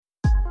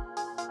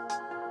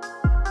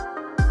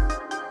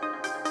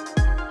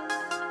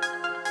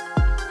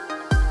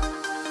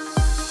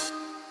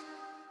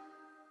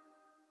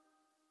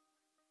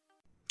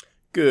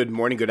Good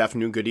morning, good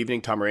afternoon, good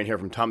evening. Tom Moran here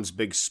from Tom's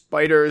Big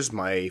Spiders.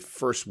 My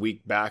first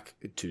week back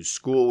to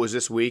school was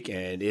this week,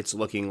 and it's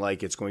looking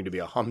like it's going to be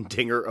a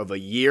humdinger of a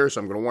year. So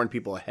I'm going to warn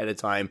people ahead of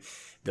time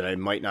that I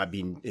might not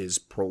be as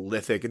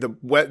prolific. The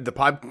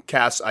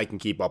podcasts I can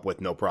keep up with,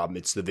 no problem.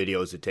 It's the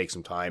videos that take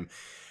some time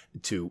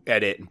to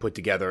edit and put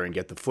together and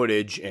get the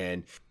footage.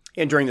 And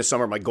during the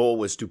summer, my goal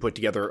was to put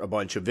together a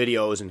bunch of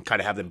videos and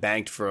kind of have them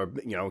banked for,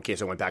 in case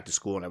I went back to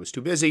school and I was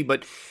too busy.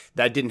 But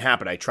that didn't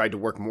happen. I tried to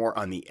work more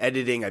on the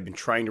editing. I've been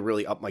trying to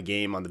really up my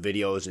game on the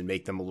videos and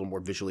make them a little more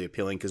visually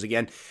appealing. Because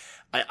again,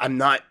 I'm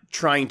not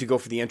trying to go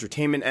for the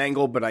entertainment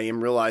angle, but I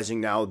am realizing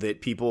now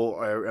that people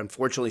are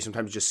unfortunately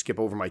sometimes just skip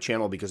over my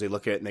channel because they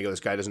look at it and they go, this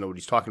guy doesn't know what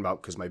he's talking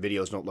about because my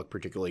videos don't look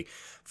particularly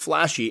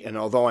flashy. And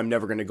although I'm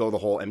never going to go the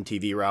whole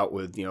MTV route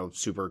with,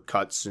 super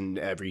cuts and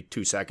every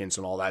 2 seconds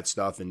and all that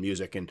stuff and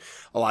music and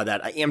a lot of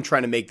that, I am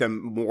trying to make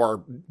them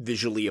more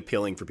visually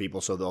appealing for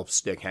people so they'll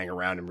hang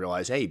around and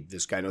realize, hey,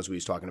 this guy knows what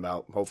he's talking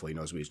about. Hopefully he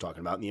knows what he's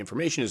talking about. And the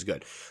information is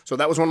good. So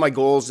that was one of my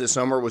goals this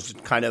summer, was to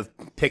kind of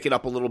pick it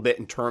up a little bit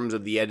in terms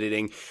of the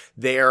editing.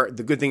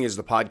 The good thing is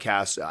the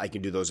podcast, I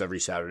can do those every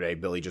Saturday.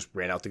 Billy just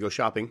ran out to go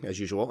shopping as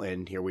usual,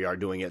 and here we are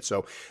doing it.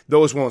 So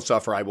those won't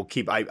suffer. I will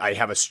keep, I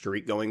have a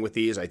streak going with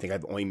these. I think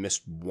I've only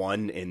missed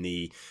one in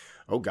the,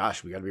 we got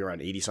to be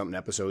around 80 something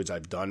episodes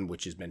I've done,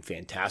 which has been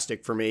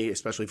fantastic for me,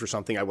 especially for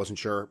something I wasn't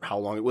sure how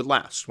long it would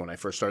last. When I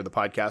first started the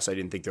podcast, I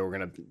didn't think they were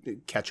going to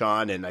catch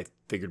on, and I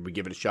figured we'd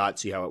give it a shot,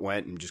 see how it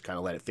went, and just kind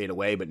of let it fade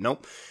away. But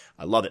nope,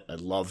 I love it. I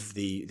love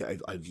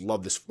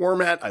this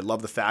format. I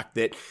love the fact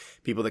that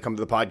people that come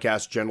to the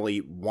podcast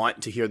generally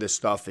want to hear this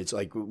stuff. It's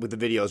like with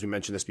the videos, we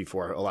mentioned this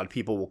before. A lot of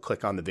people will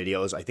click on the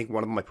videos. I think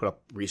one of them I put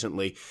up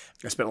recently,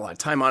 I spent a lot of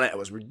time on it. I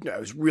was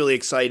really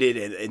excited,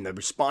 and the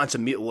response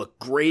immediately looked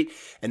great.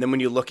 And then when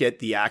you look at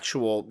the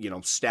actual,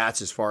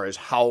 stats as far as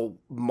how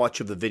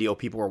much of the video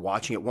people were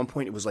watching, at one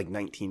point it was like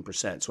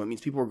 19%. So it means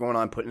people were going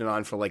on, putting it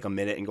on for like a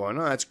minute and going,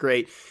 oh, that's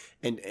great.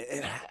 And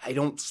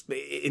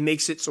it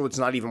makes it so it's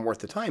not even worth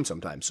the time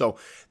sometimes. So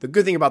the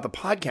good thing about the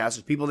podcast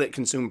is people that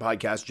consume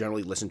podcasts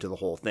generally listen to the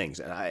whole things.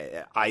 And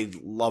I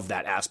love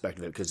that aspect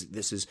of it,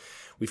 because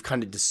we've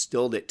kind of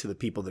distilled it to the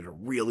people that are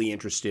really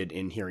interested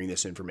in hearing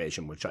this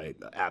information, which I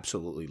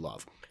absolutely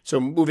love. So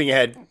moving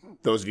ahead,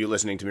 those of you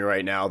listening to me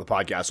right now, the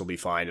podcast will be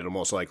fine. It'll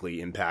most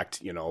likely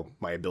impact,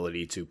 my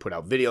ability to put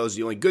out videos.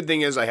 The only good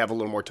thing is I have a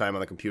little more time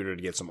on the computer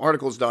to get some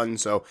articles done.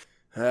 So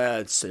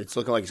it's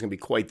looking like it's going to be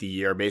quite the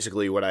year.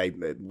 Basically,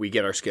 we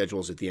get our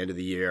schedules at the end of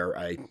the year.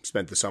 I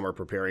spent the summer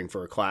preparing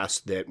for a class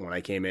that when I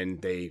came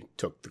in, they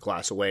took the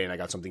class away and I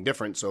got something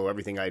different. So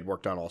everything I had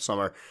worked on all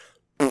summer,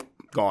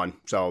 gone.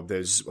 So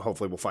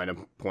hopefully we'll find a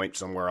point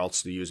somewhere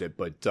else to use it.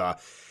 But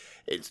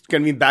it's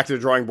going to be back to the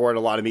drawing board.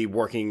 A lot of me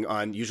working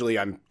on, usually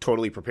I'm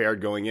totally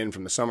prepared going in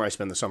from the summer. I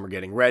spend the summer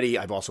getting ready.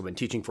 I've also been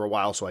teaching for a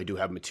while, so I do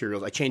have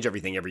materials. I change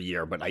everything every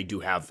year, but I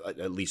do have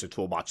at least a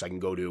toolbox I can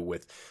go to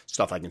with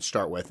stuff I can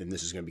start with. And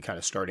this is going to be kind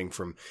of starting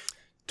from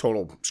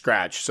total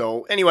scratch.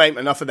 So anyway,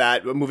 enough of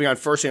that. Moving on,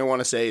 first thing I want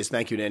to say is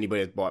thank you to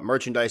anybody that bought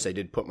merchandise. I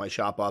did put my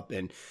shop up,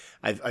 and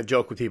I've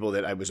joked with people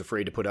that I was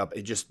afraid to put up.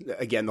 It just,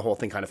 again, the whole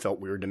thing kind of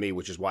felt weird to me,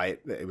 which is why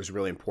it was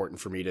really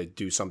important for me to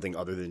do something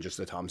other than just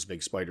the Tom's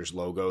Big Spiders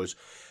logos.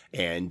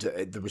 And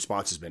the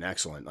response has been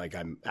excellent. Like,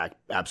 I'm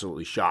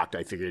absolutely shocked.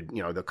 I figured,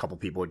 a couple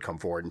people would come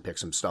forward and pick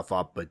some stuff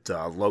up, but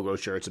logo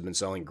shirts have been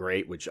selling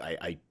great, which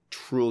I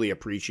truly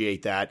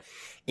appreciate that.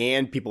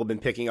 And people have been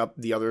picking up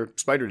the other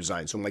spider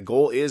designs. So my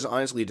goal is,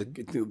 honestly,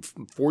 to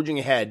forging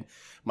ahead,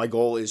 my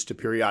goal is to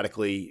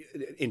periodically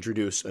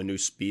introduce a new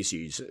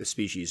species,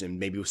 and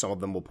maybe some of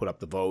them will put up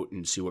the vote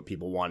and see what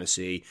people want to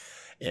see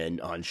and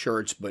on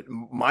shirts. But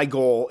my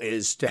goal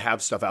is to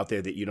have stuff out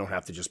there that you don't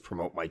have to just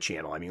promote my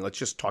channel. I mean, let's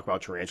just talk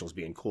about tarantulas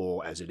being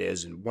cool as it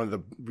is. And one of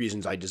the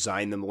reasons I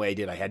designed them the way I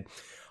did, I had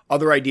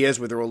other ideas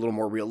where they were a little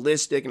more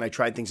realistic, and I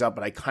tried things out,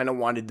 but I kind of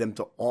wanted them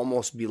to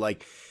almost be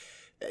like,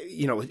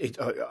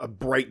 a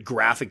bright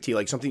graphic tee,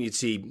 like something you'd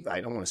see, I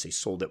don't want to say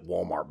sold at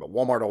Walmart, but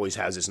Walmart always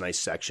has this nice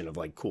section of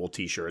like cool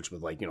t-shirts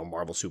with like,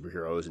 Marvel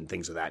superheroes and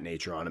things of that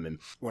nature on them. And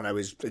when I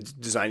was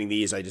designing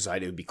these, I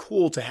decided it would be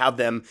cool to have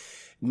them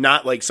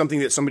not like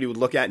something that somebody would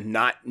look at and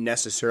not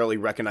necessarily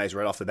recognize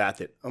right off the bat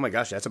that, oh my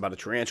gosh, that's about a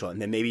tarantula.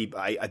 And then maybe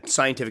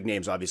scientific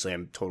names, obviously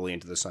I'm totally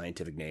into the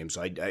scientific names.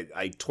 So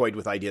I toyed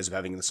with ideas of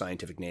having the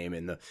scientific name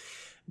and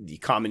the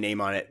common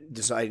name on it,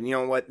 decided,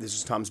 this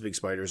is Tom's Big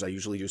Spiders. I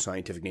usually do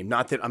scientific name.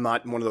 Not that I'm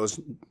not one of those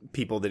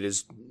people that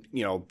is,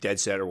 dead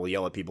set or will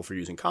yell at people for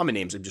using common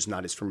names. I'm just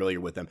not as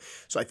familiar with them.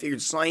 So I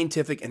figured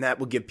scientific, and that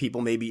will give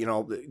people maybe,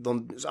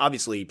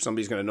 obviously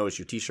somebody's going to notice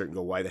your t-shirt and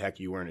go, why the heck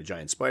are you wearing a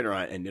giant spider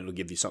on it? And it'll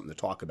give you something to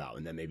talk about.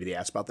 And then maybe they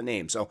ask about the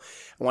name. So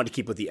I wanted to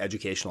keep with the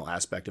educational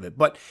aspect of it.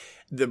 But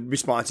the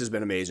response has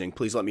been amazing.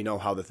 Please let me know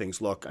how the things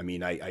look. I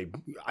mean, I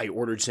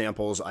ordered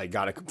samples. I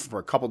got it for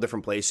a couple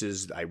different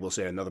places. I will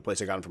say another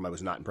place I got them from, I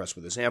was not impressed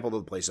with the sample.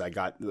 The places I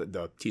got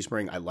the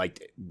Teespring, I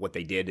liked what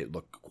they did. It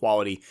looked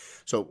quality.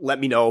 So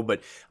let me know.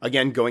 But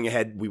again, going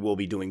ahead, we will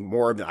be doing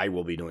more of them. I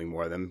will be doing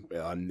more of them,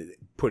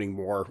 putting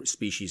more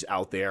species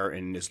out there.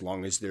 And as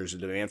long as there's a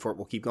demand for it,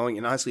 we'll keep going.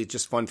 And honestly, it's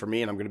just fun for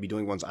me, and I'm going to be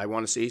doing ones I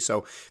want to see. So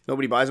if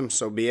nobody buys them,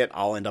 so be it.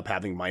 I'll end up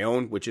having my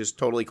own, which is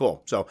totally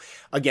cool. So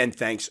again,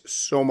 thanks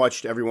so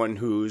much to everyone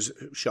who's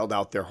shelled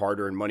out their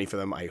hard-earned money for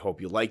them. I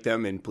hope you like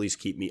them, and please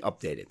keep me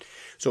updated.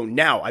 So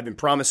now, I've been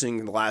promising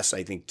in the last,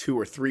 I think, 2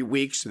 or 3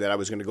 weeks that I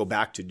was going to go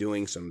back to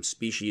doing some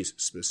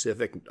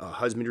species-specific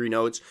husbandry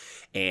notes,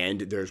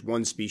 and there's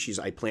one species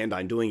I planned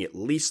on doing at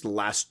least the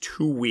last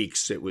 2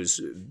 weeks.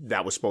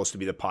 That was supposed to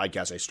be the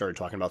podcast. I started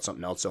talking about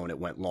something else, though, and it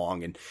went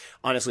long. And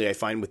honestly, I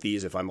find with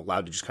these, if I'm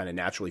allowed to just kind of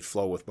naturally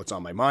flow with what's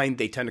on my mind,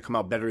 they tend to come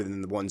out better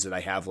than the ones that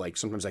I have. Like,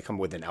 sometimes I come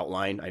with an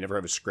outline. I never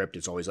have a script.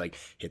 It's always like,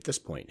 hit this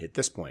point,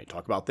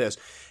 talk about this.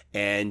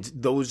 And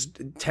those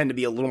tend to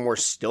be a little more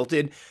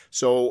stilted.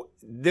 So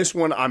this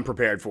one I'm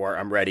prepared for.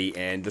 I'm ready.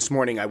 And this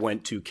morning I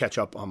went to catch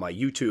up on my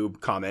YouTube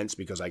comments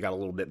because I got a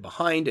little bit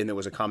behind, and there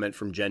was a comment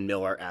from Jen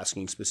Miller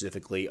asking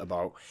specifically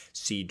about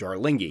C.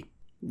 darlingi.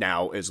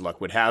 Now, as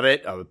luck would have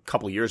it, a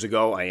couple years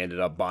ago, I ended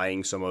up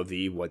buying some of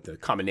the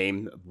common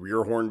name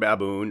rear horn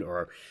baboon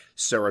or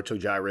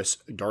Ceratogyrus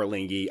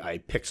darlingi. I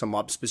picked some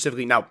up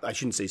specifically. Now, I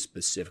shouldn't say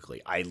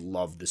specifically. I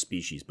love the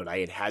species, but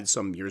I had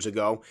some years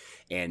ago,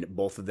 and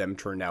both of them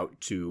turned out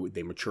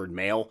they matured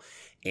male,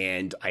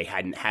 and I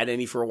hadn't had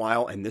any for a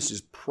while, and this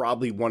is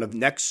probably one of,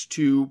 next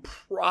to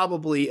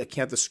probably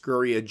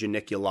Acanthoscurria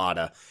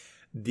geniculata,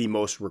 the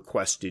most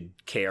requested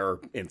care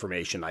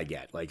information I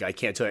get. Like, I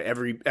can't tell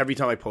you, every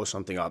time I post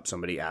something up,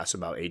 somebody asks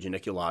about A.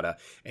 geniculata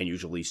and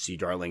usually C.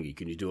 darlingi.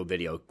 Can you do a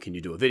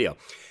video?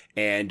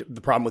 And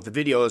the problem with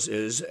the videos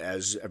is,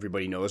 as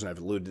everybody knows, and I've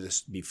alluded to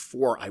this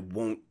before, I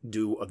won't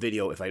do a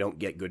video if I don't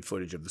get good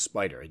footage of the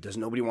spider.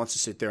 Nobody wants to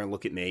sit there and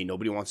look at me.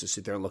 Nobody wants to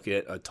sit there and look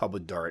at a tub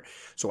of dirt.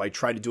 So I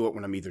try to do it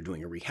when I'm either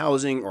doing a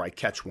rehousing or I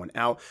catch one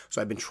out. So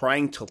I've been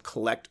trying to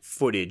collect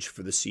footage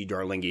for the C.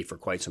 darlingi for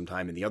quite some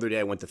time. And the other day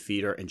I went to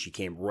feed her, and she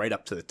came right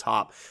up to the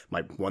top.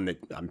 My one that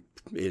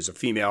is a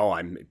female.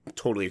 I'm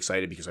totally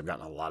excited because I've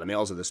gotten a lot of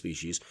males of the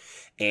species,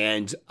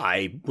 and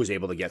I was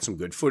able to get some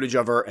good footage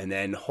of her, and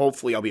then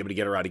hopefully I'll be able to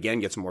get her out again,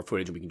 get some more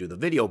footage, and we can do the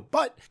video.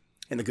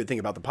 And the good thing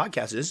about the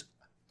podcast is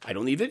I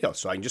don't need video,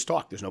 so I can just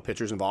talk. There's no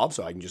pictures involved,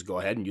 so I can just go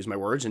ahead and use my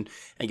words and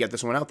get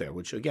this one out there,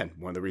 which, again,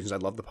 one of the reasons I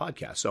love the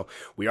podcast. So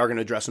we are going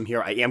to address them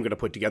here. I am going to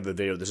put together the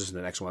video. This is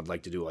the next one I'd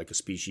like to do, like a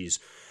species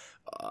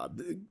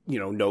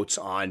notes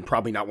on.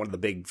 Probably not one of the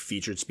big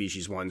featured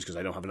species ones because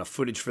I don't have enough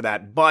footage for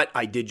that, but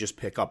I did just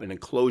pick up an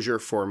enclosure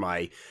for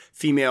my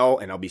female,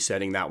 and I'll be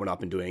setting that one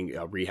up and doing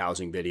a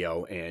rehousing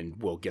video,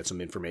 and we'll get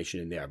some information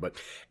in there. But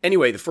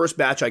anyway, the first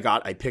batch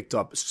I picked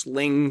up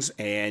slings,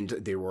 and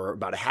they were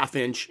about a 1/2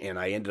 inch, and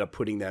I ended up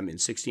putting them in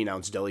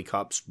 16-ounce deli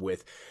cups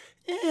with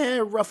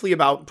roughly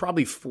about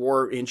probably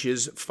 4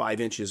 inches,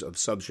 5 inches of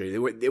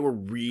substrate. They were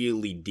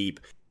really deep.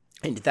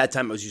 And at that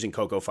time I was using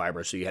cocoa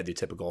fiber, so you had the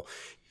typical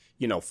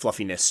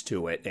fluffiness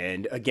to it.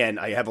 And again,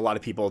 I have a lot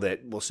of people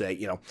that will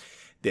say,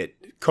 that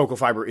cocoa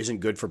fiber isn't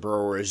good for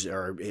burrowers,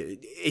 or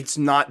it's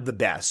not the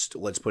best.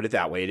 Let's put it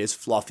that way. It is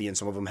fluffy, and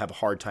some of them have a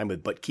hard time with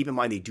it. But keep in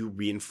mind, they do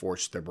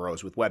reinforce their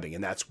burrows with webbing,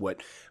 and that's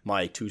what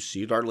my 2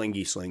 C.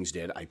 darlingi slings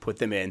did. I put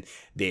them in.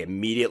 They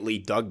immediately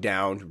dug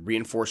down,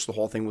 reinforced the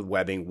whole thing with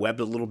webbing, webbed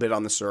a little bit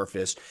on the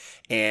surface,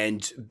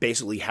 and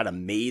basically had a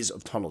maze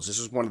of tunnels. This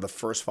is one of the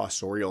first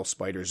fossorial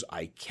spiders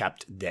I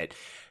kept that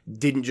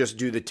didn't just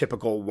do the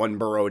typical one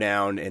burrow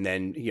down and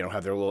then,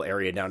 have their little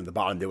area down at the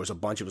bottom. There was a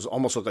bunch. It was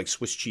almost looked like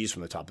Swiss cheese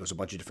from the top. There was a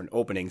bunch of different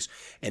openings,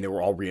 and they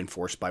were all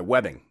reinforced by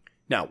webbing.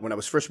 Now, when I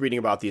was first reading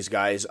about these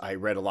guys, I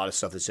read a lot of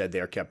stuff that said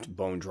they're kept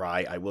bone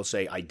dry. I will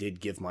say I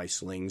did give my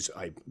slings,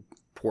 I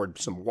poured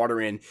some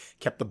water in,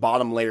 kept the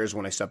bottom layers,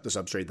 when I set the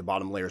substrate, the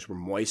bottom layers were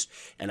moist,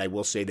 and I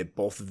will say that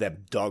both of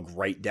them dug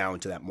right down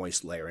to that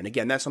moist layer. And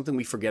again, that's something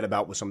we forget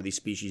about with some of these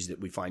species that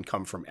we find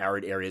come from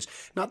arid areas.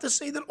 Not to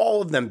say that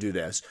all of them do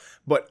this,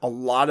 but a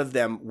lot of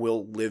them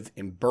will live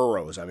in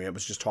burrows. I mean, I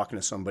was just talking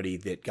to somebody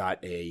that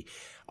got a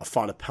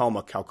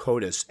Phaunopelma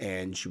caucotus,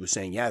 and she was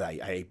saying,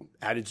 I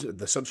added,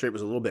 the substrate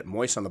was a little bit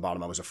moist on the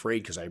bottom. I was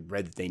afraid because I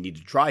read that they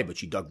needed to dry, but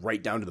she dug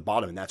right down to the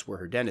bottom, and that's where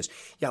her den is.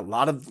 Yeah, a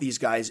lot of these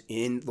guys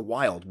in the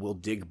wild will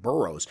dig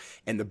burrows,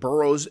 and the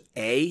burrows,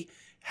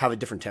 have a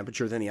different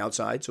temperature than the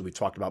outside. So we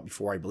talked about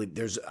before, I believe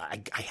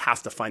I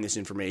have to find this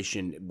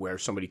information where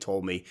somebody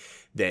told me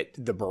that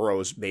the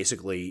burrows,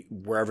 basically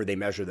wherever they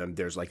measure them,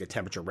 there's like a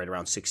temperature right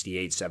around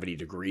 68, 70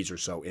 degrees or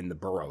so in the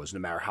burrows, no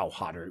matter how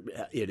hot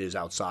it is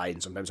outside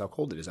and sometimes how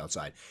cold it is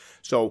outside.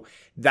 So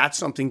that's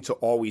something to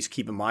always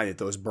keep in mind, that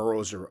those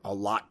burrows are a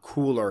lot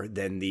cooler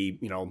than the,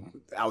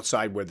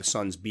 outside where the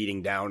sun's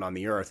beating down on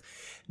the earth.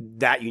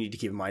 That you need to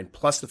keep in mind.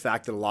 Plus the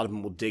fact that a lot of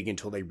them will dig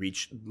until they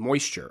reach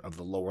moisture of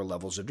the lower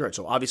levels of dirt.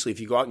 So obviously if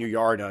you go out in your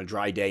yard on a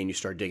dry day and you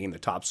start digging, the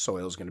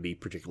topsoil is going to be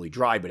particularly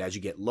dry, but as you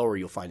get lower,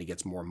 you'll find it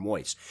gets more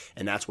moist.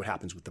 And that's what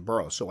happens with the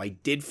burrows. So I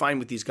did find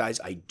with these guys,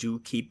 I do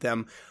keep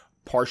them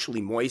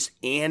partially moist,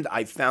 and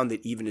I found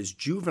that even as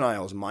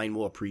juveniles, mine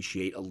will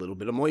appreciate a little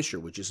bit of moisture,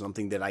 which is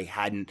something that I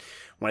hadn't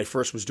when I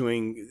first was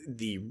doing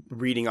the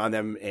reading on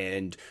them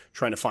and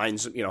trying to find,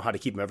 how to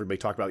keep them. Everybody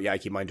talked about, I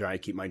keep mine dry.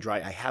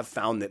 I have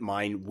found that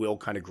mine will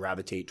kind of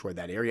gravitate toward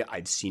that area.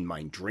 I've seen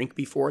mine drink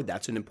before.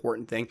 That's an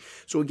important thing.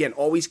 So again,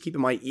 always keep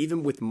in mind,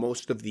 even with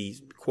most of the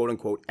quote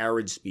unquote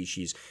arid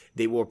species,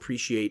 they will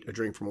appreciate a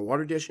drink from a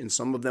water dish, and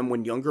some of them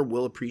when younger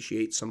will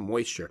appreciate some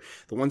moisture.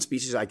 The one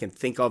species I can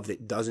think of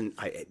that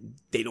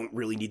they don't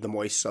really need the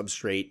moist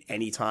substrate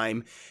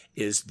anytime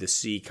is the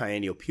C.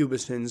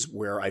 Cyaneo-pubescens,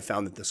 where I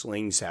found that the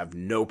slings have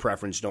no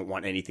preference, don't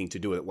want anything to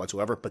do with it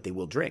whatsoever, but they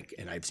will drink,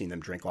 and I've seen them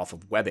drink off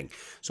of webbing.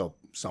 So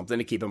something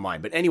to keep in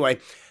mind. But anyway,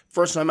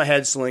 first time I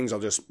had slings, I'll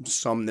just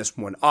sum this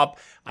one up.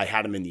 I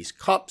had them in these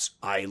cups.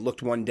 I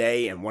looked one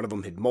day, and one of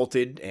them had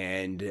molted,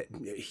 and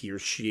he or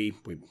she,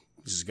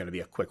 this is going to be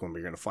a quick one.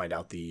 We're going to find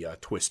out the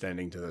twist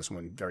ending to this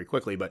one very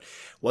quickly, but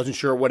wasn't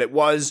sure what it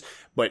was,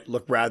 but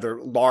looked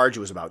rather large.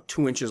 It was about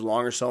 2 inches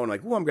long or so, and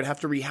like, I'm going to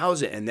have to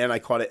rehouse it. And then I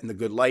caught it in the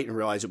good light and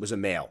realized it was a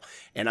male.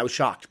 And I was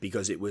shocked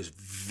because it was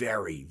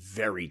very,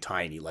 very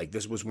tiny. Like,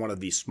 this was one of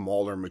the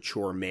smaller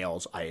mature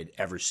males I had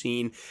ever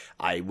seen.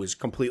 I was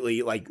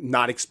completely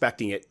not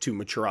expecting it to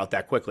mature out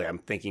that quickly. I'm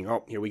thinking,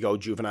 oh, here we go,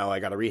 juvenile, I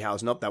got to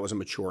rehouse. Nope, that was a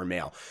mature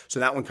male. So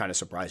that one kind of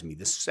surprised me.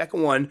 The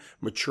second one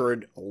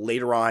matured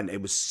later on.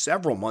 It was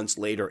several months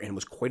later and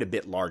was quite a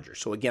bit larger.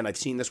 So again, I've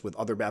seen this with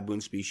other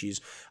baboon species.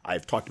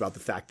 I've talked about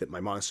the fact that my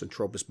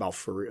Monocentropas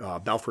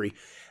balfouri,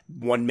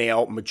 one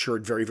male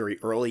matured very, very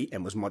early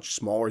and was much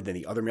smaller than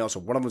the other male. So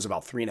one of them was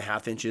about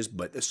 3.5 inches,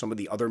 but some of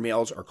the other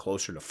males are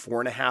closer to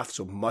 4.5,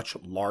 so much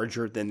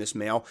larger than this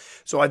male.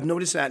 So I've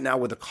noticed that now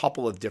with a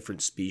couple of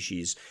different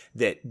species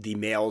that the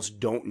males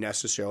aren't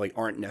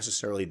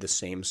necessarily the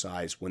same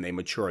size when they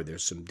mature.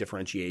 There's some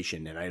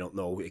differentiation, and I don't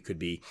know, it could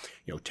be,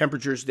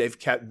 temperatures they've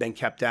been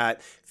kept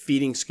at,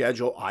 feeding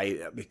schedule.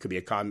 It could be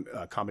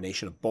a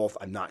combination of both.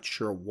 I'm not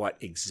sure what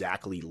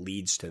exactly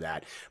leads to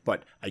that,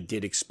 but I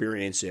did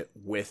experience it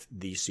with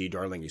the C.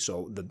 darlingi.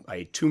 So I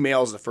had 2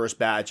 males the first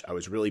batch. I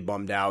was really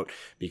bummed out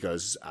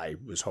because I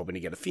was hoping to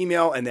get a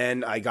female, and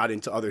then I got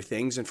into other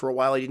things, and for a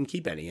while I didn't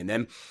keep any. And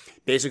then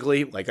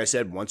basically, like I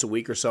said, once a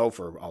week or so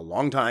for a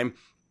long time,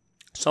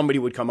 somebody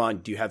would come on,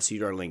 do you have C.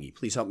 darlingi?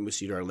 Please help me with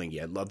C.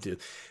 darlingi. I'd love to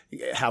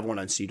have one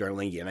on C.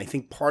 darlingi. And I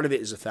think part of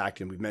it is the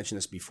fact, and we've mentioned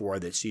this before,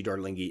 that C.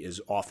 darlingi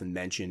is often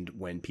mentioned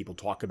when people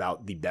talk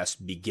about the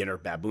best beginner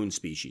baboon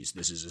species.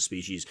 This is a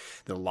species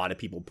that a lot of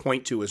people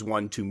point to as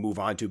one to move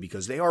on to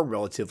because they are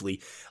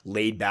relatively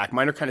laid back.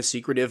 Mine are kind of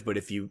secretive, but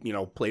if you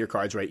play your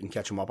cards right and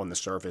catch them up on the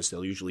surface,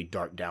 they'll usually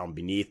dart down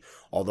beneath.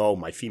 Although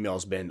my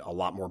female's been a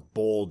lot more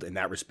bold in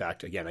that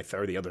respect. Again, I fed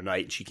her the other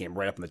night and she came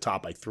right up on the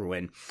top. I threw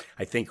in,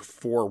 I think,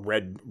 4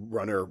 red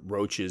runner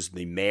roaches,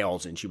 the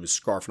males, and she was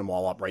scarfing them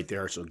all up right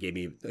there. So it gave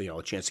me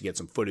a chance to get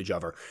some footage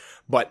of her.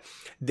 But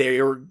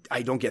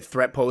I don't get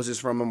threat poses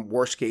from them.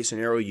 Worst case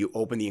scenario, you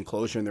open the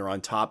enclosure and they're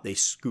on top. They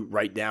scoot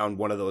right down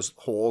one of those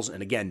holes.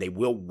 And again, they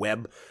will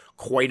web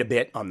quite a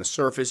bit on the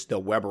surface.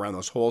 They'll web around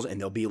those holes, and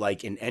there'll be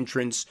like an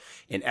entrance,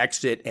 an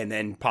exit, and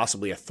then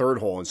possibly a third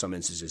hole in some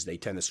instances. They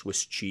tend to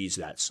Swiss cheese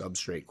that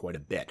substrate quite a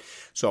bit.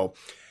 So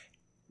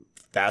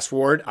fast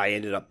forward, I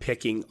ended up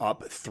picking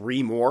up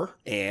 3 more,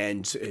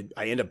 and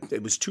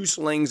it was 2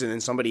 slings, and then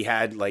somebody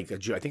had I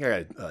think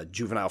I got a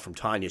juvenile from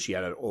Tanya. She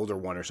had an older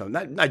one or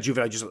something. Not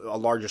juvenile, just a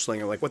larger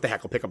sling. I'm like, what the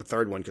heck, I'll pick up a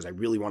third one because I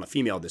really want a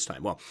female this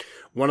time. Well,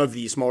 one of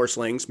the smaller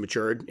slings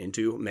matured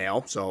into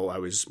male, so I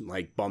was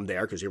bummed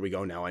there because here we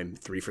go. Now I'm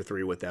 3 for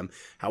 3 with them.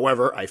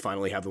 However, I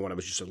finally have the one I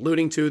was just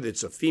alluding to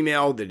that's a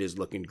female that is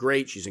looking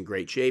great. She's in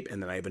great shape,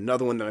 and then I have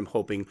another one that I'm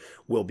hoping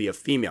will be a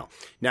female.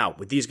 Now,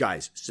 with these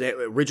guys,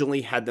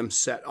 originally had them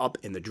set up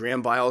in the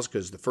dram vials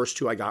because the first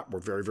 2 I got were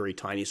very, very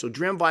tiny. So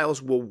dram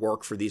vials will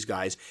work for these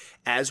guys,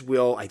 as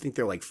will, I think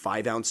they're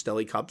 5-ounce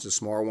deli cups, the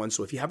smaller ones.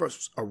 So if you have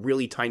a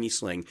really tiny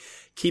sling,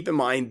 keep in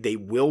mind they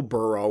will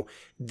burrow.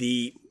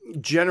 The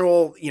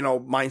general,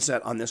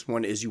 mindset on this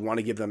one is you want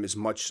to give them as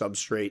much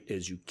substrate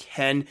as you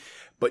can,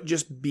 but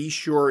just be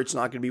sure it's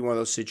not going to be one of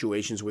those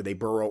situations where they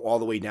burrow all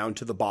the way down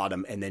to the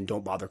bottom and then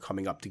don't bother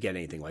coming up to get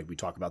anything. Like we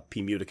talk about,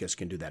 P. muticus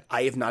can do that.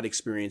 I have not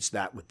experienced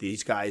that with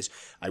these guys.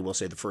 I will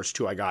say the first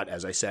 2 I got,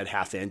 as I said,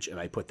 1/2 inch,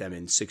 and I put them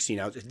in 16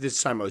 ounce.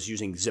 This time I was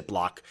using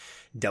Ziploc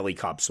deli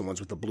cups, the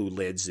ones with the blue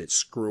lids that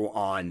screw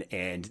on,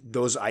 and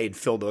those I had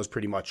filled those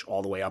pretty much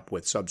all the way up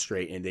with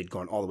substrate, and they'd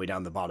gone all the way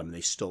down the bottom, and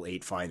they still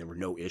ate fine. There were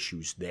no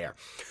issues there.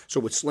 So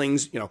with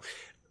slings,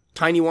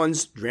 tiny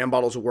ones, dram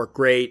bottles will work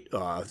great,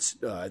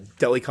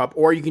 deli cup,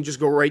 or you can just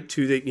go right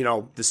to the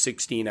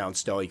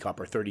 16-ounce deli cup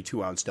or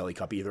 32-ounce deli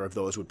cup. Either of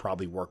those would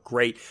probably work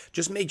great.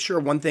 Just make sure,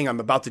 one thing, I'm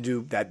about to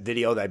do that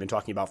video that I've been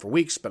talking about for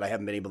weeks, but I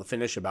haven't been able to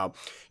finish about,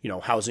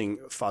 housing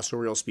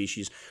fossorial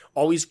species.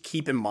 Always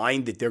keep in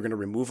mind that they're going to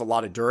remove a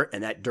lot of dirt,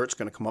 and that dirt's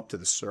going to come up to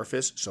the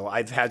surface. So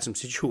I've had some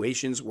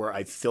situations where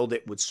I've filled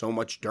it with so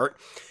much dirt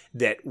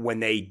that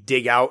when they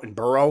dig out and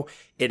burrow,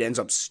 it ends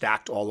up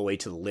stacked all the way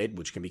to the lid,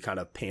 which can be kind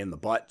of a pain in the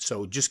butt. that.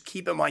 So just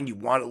keep in mind, you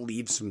want to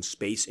leave some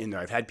space in there.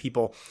 I've had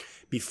people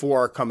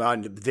before come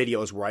on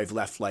videos where I've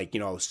left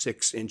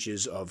 6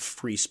 inches of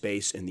free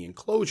space in the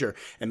enclosure,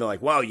 and they're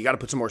like, wow, you got to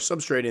put some more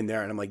substrate in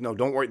there. And I'm like, no,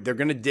 don't worry. They're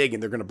going to dig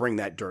and they're going to bring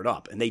that dirt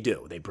up. And they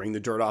do. They bring the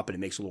dirt up and it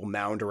makes a little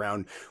mound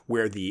around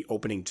where the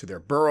opening to their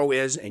burrow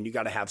is. And you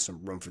got to have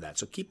some room for that.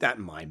 So keep that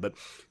in mind. But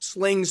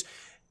slings,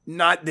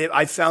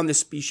 I found this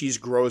species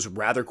grows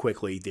rather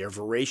quickly. They're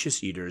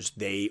voracious eaters.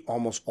 They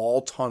almost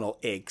all tunnel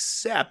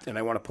except, and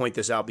I want to point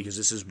this out because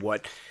this is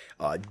what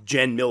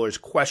Jen Miller's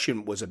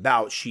question was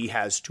about. She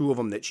has 2 of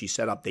them that she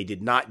set up. They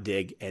did not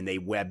dig and they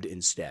webbed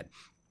instead.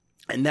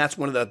 And that's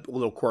one of the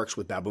little quirks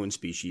with baboon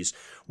species,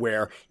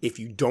 where if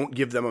you don't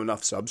give them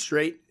enough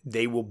substrate,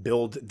 they will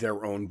build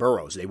their own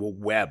burrows. They will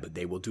web.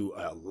 They will do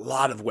a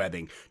lot of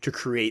webbing to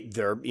create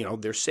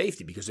their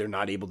safety because they're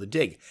not able to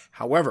dig.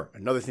 However,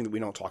 another thing that we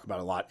don't talk about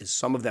a lot is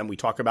some of them, we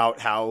talk about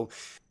how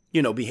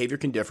behavior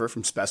can differ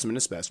from specimen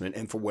to specimen,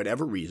 and for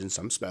whatever reason,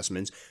 some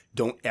specimens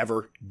don't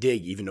ever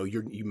dig, even though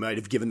you might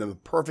have given them a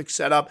perfect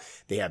setup.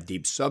 They have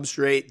deep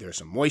substrate. There's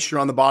some moisture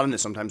on the bottom that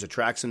sometimes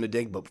attracts them to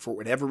dig, but for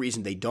whatever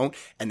reason, they don't,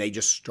 and they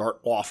just start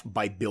off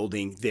by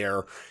building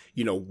their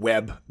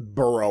web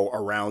burrow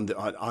around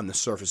on the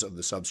surface of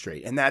the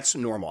substrate. And that's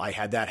normal. I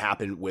had that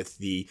happen with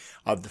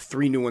of the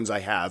 3 new ones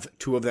I have.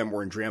 2 of them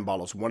were in dram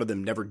bottles. One of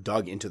them never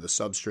dug into the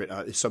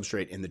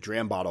substrate in the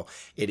dram bottle.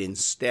 It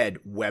instead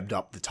webbed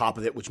up the top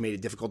of it, which made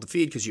it difficult to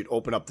feed because you'd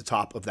open up the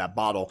top of that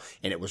bottle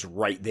and it was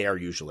right there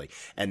usually.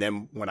 And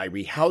then when I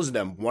rehoused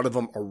them, one of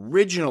them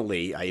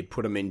originally, I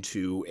put them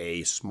into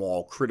a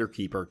small critter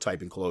keeper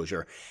type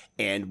enclosure.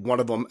 And one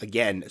of them,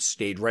 again,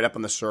 stayed right up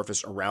on the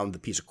surface around the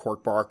piece of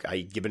cork bark. I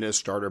had given it a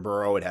starter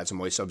burrow. It had some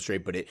moist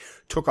substrate, but it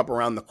took up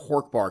around the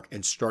cork bark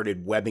and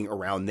started webbing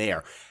around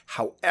there.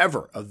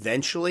 However,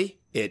 eventually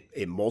it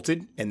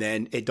molted and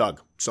then it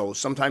dug. So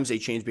sometimes they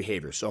change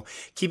behavior. So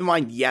keep in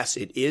mind, yes,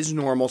 it is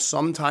normal.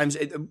 Sometimes,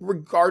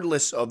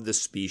 regardless of the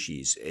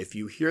species, if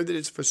you hear that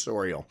it's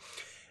fossorial,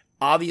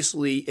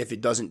 obviously, if it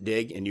doesn't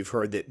dig and you've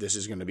heard that this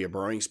is going to be a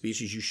burrowing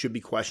species, you should be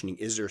questioning,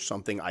 is there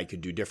something I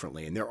could do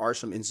differently? And there are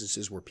some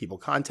instances where people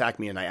contact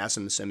me and I ask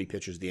them to send me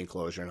pictures of the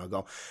enclosure and I'll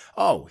go,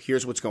 oh,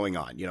 here's what's going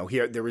on.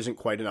 Here, there isn't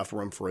quite enough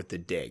room for it to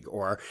dig.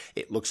 Or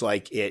it looks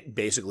like it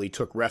basically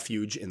took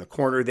refuge in the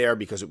corner there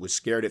because it was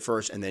scared at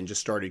first and then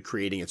just started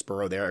creating its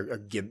burrow there,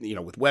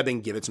 with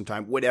webbing, give it some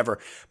time, whatever.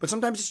 But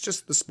sometimes it's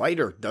just the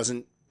spider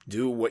doesn't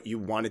do what you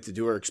want it to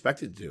do or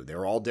expect it to do.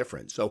 They're all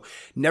different. So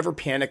never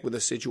panic with a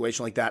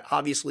situation like that.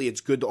 Obviously, it's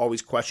good to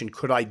always question,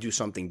 could I do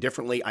something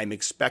differently? I'm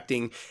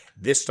expecting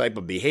this type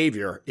of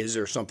behavior. Is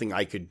there something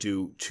I could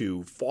do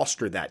to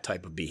foster that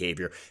type of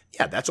behavior?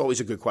 Yeah, that's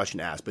always a good question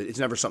to ask, but it's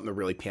never something to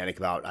really panic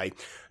about. I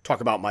talk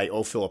about my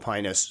O.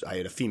 philippinus. I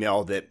had a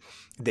female that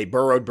they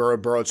burrowed.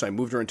 So I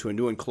moved her into a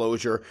new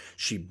enclosure.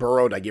 She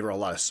burrowed. I gave her a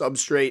lot of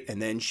substrate,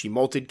 and then she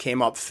molted,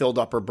 came up, filled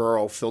up her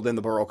burrow, filled in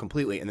the burrow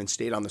completely, and then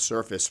stayed on the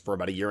surface for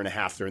about a year and a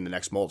half during the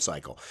next molt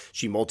cycle.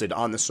 She molted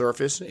on the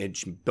surface, and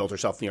she built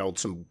herself,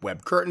 some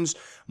web curtains,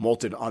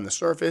 molted on the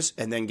surface,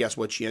 and then guess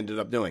what she ended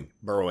up doing?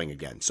 Burrowing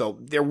again. So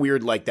they're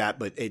weird like that,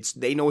 but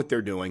they know what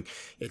they're doing.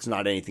 It's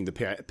not anything to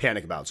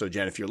panic about. So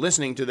Jen, if you're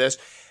listening to this,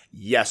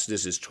 yes,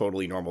 this is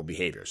totally normal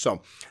behavior.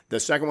 So the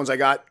second ones I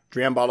got,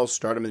 dram bottles,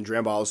 start them in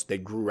dram bottles. They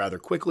grew rather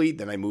quickly.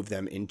 Then I moved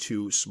them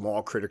into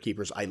small critter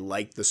keepers. I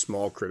like the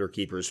small critter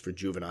keepers for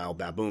juvenile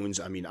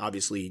baboons. I mean,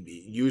 obviously,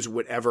 use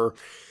whatever.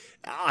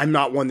 I'm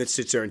not one that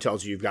sits there and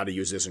tells you you've got to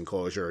use this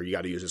enclosure or you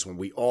got to use this one.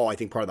 I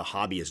think part of the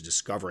hobby is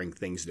discovering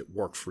things that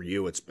work for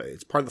you. It's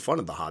part of the fun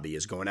of the hobby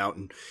is going out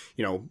and,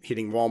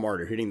 hitting Walmart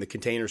or hitting the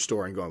Container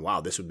Store and going,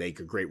 wow, this would make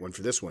a great one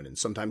for this one. And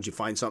sometimes you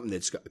find something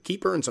that's a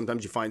keeper and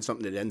sometimes you find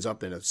something that ends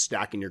up in a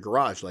stack in your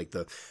garage, like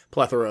the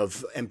plethora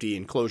of empty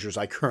enclosures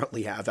I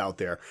currently have out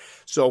there.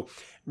 So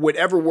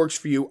whatever works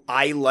for you.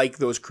 I like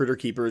those critter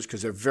keepers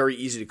because they're very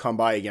easy to come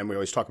by. Again, we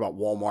always talk about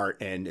Walmart,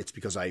 and it's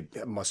because I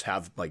must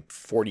have like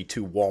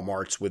 42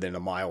 Walmarts within a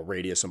mile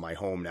radius of my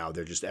home now.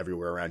 They're just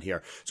everywhere around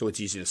here. So it's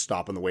easy to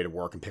stop on the way to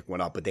work and pick one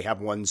up. But they have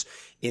ones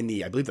in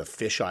I believe the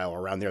fish aisle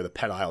around there, the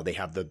pet aisle. They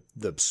have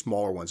the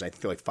smaller ones. I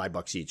think they're like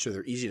 $5 each. So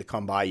they're easy to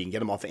come by. You can get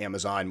them off of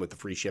Amazon with the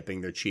free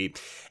shipping. They're cheap.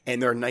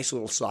 And they're a nice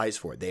little size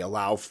for it. They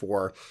allow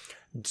for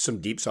some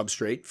deep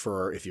substrate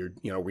for if you're,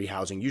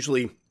 rehousing.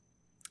 Usually,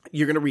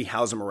 you're going to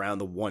rehouse them around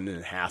the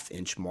 1.5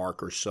 inch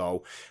mark or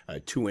so,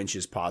 2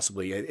 inches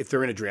possibly. If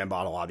they're in a dram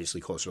bottle, obviously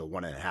closer to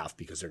 1.5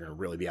 because they're going to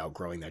really be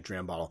outgrowing that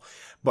dram bottle.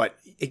 But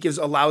it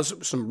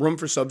allows some room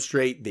for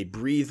substrate. They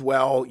breathe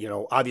well.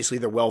 Obviously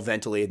they're well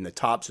ventilated in the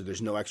top, so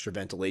there's no extra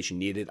ventilation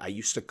needed. I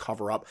used to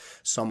cover up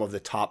some of the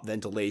top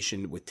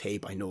ventilation with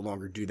tape. I no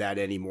longer do that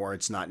anymore.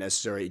 It's not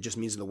necessary. It just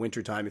means in the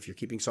wintertime, if you're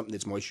keeping something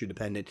that's moisture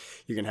dependent,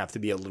 you're going to have to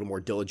be a little more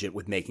diligent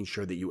with making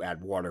sure that you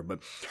add water. But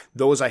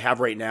those I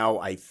have right now,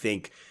 I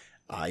think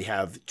I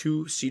have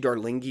 2 Cedar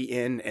Lingi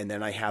in, and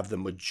then I have the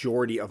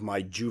majority of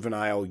my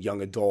juvenile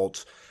young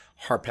adult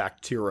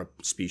Harpactira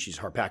species,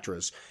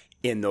 Harpacteras,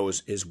 in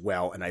those as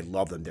well, and I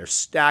love them. They're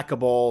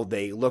stackable.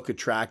 They look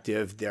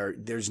attractive.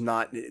 There's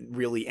not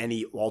really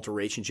any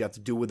alterations you have to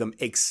do with them,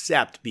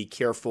 except be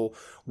careful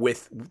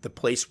with the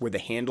place where the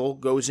handle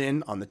goes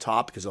in on the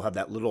top, because they'll have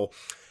that little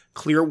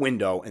clear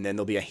window, and then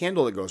there'll be a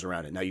handle that goes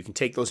around it. Now, you can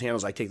take those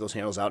handles. I take those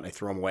handles out and I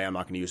throw them away. I'm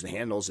not going to use the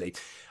handles. I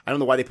don't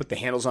know why they put the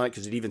handles on it,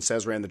 because it even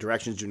says right in the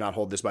directions, do not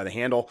hold this by the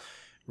handle.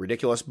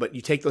 Ridiculous. But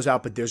you take those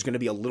out, but there's going to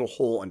be a little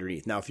hole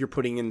underneath. Now, if you're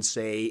putting in,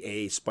 say,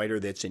 a spider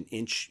that's an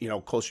inch,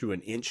 closer to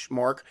an inch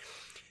mark,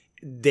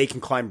 they can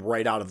climb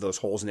right out of those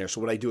holes in there. So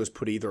what I do is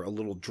put either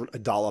a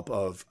dollop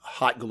of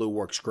hot glue,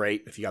 works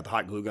great. If you got the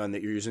hot glue gun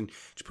that you're using,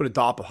 just put a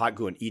dollop of hot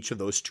glue in each of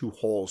those 2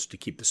 holes to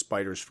keep the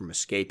spiders from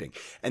escaping.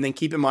 And then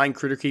keep in mind,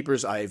 critter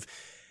keepers, I've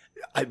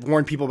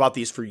warned people about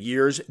these for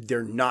years.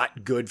 They're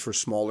not good for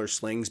smaller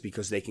slings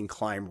because they can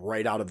climb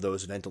right out of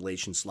those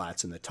ventilation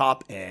slats in the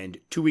top. And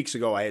 2 weeks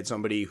ago, I had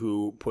somebody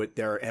who put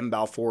their M.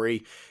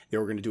 balfouri, they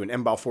were going to do an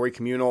M. balfouri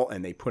communal,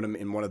 and they put them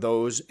in one of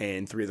those,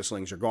 and 3 of the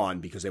slings are gone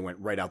because they went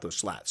right out those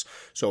slats.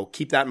 So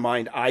keep that in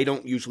mind. I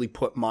don't usually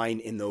put mine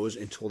in those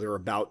until they're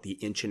about the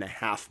 1.5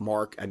 inch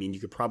mark. I mean,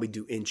 you could probably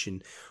do 1.25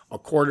 inches,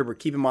 but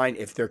keep in mind,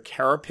 if their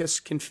carapace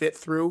can fit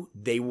through,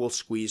 they will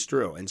squeeze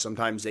through, and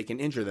sometimes they can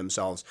injure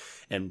themselves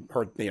and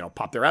hurt,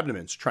 pop their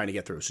abdomens trying to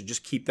get through. So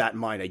just keep that in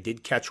mind. I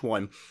did catch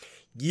one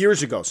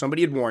years ago.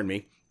 Somebody had warned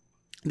me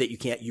that you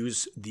can't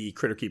use the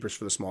critter keepers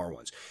for the smaller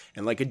ones.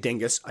 And like a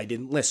dingus, I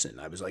didn't listen.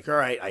 I was like, all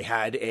right, I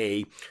had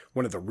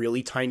one of the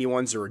really tiny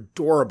ones. They're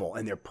adorable,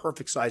 and they're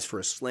perfect size for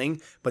a sling,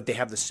 but they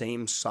have the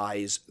same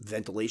size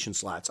ventilation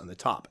slats on the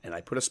top. And I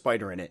put a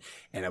spider in it,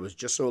 and I was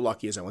just so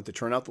lucky as I went to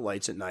turn out the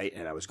lights at night,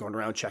 and I was going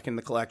around checking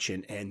the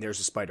collection, and there's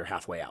a spider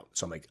halfway out.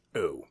 So I'm like,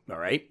 oh, all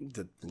right,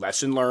 the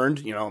lesson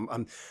learned.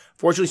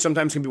 Fortunately,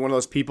 sometimes can be one of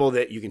those people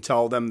that you can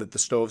tell them that the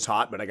stove's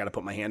hot, but I got to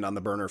put my hand on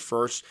the burner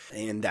first.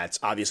 And that's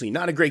obviously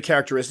not a great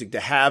characteristic to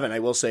have. And I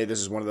will say this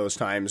is one of those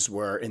times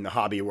where in the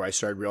hobby where I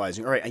started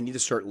realizing, all right, I need to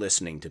start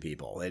listening to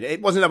people. And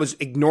it wasn't that I was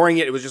ignoring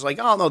it. It was just like,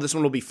 oh, no, this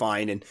one will be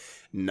fine. And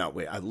no,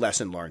 a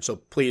lesson learned. So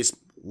please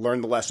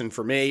learn the lesson.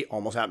 For me.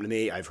 Almost happened to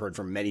me. I've heard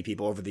from many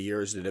people over the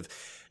years that have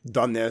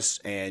done this,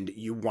 and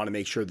you want to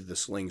make sure that the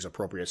sling's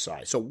appropriate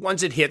size. So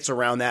once it hits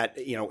around that,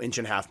 1.5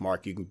 inch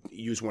mark, you can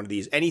use one of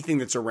these. Anything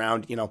that's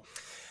around,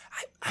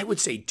 I would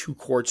say 2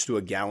 quarts to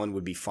a gallon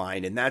would be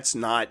fine. And that's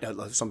not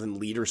something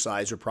liter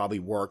size would probably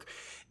work.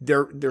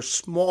 They're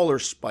smaller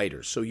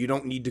spiders, so you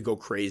don't need to go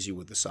crazy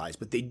with the size,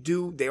 but they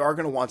are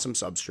going to want some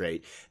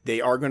substrate.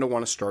 They are going to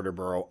want a starter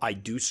burrow. I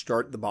do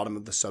start the bottom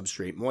of the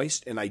substrate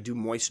moist, and I do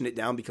moisten it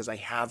down because I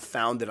have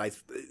found that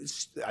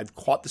I've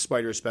caught the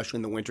spider, especially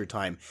in the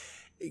wintertime,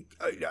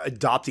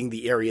 adopting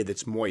the area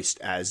that's moist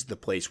as the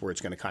place where it's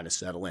going to kind of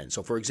settle in.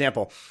 So for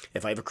example,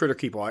 if I have a critter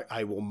keeper,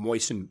 I will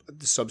moisten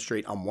the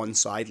substrate on one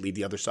side, leave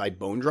the other side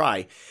bone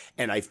dry,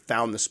 and I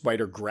found the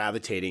spider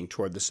gravitating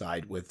toward the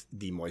side with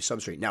the moist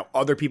substrate. Now,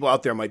 other people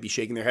out there might be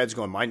shaking their heads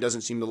going, mine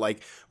doesn't seem to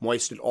like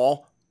moist at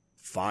all.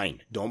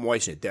 Fine. Don't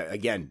moisten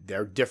it.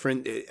 They're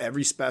different.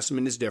 Every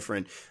specimen is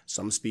different.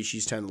 Some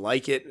species tend to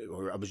like it.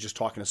 Or I was just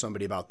talking to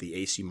somebody about the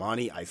AC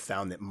Mani. I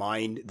found that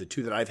mine, the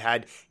 2 that I've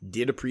had,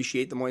 did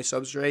appreciate the moist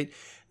substrate.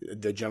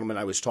 The gentleman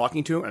I was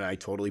talking to, and I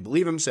totally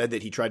believe him, said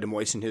that he tried to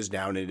moisten his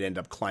down and it ended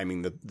up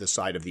climbing the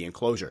side of the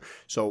enclosure.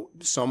 So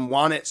some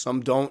want it,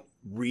 some don't.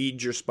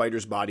 Read your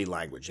spider's body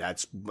language.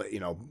 That's,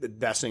 the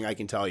best thing I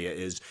can tell you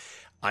is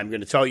I'm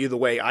going to tell you the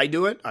way I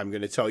do it. I'm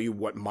going to tell you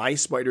what my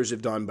spiders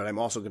have done, but I'm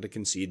also going to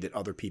concede that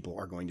other people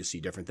are going to see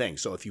different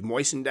things. So if you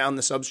moisten down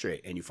the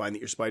substrate and you find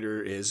that your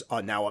spider is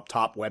now up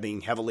top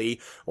webbing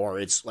heavily, or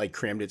it's like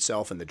crammed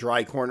itself in the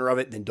dry corner of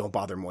it, then don't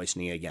bother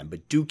moistening it again.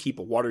 But do keep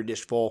a water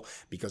dish full,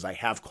 because I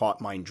have caught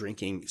mine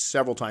drinking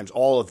several times,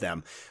 all of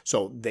them.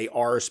 So they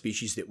are a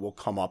species that will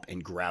come up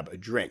and grab a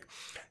drink.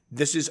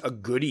 This is a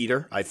good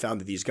eater. I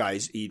found that these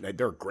guys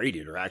they're a great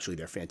eater, actually.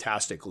 They're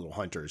fantastic little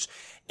hunters.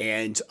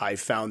 And I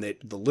found that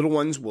the little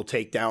ones will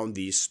take down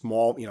these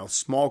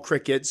small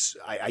crickets.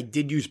 I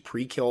did use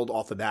pre-killed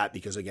off the bat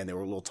because, again, they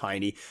were a little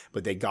tiny,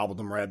 but they gobbled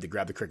them right up. They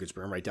grab the crickets,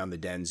 bring them right down the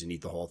dens and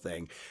eat the whole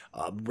thing.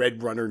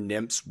 Red runner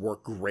nymphs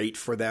work great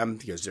for them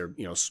because they're,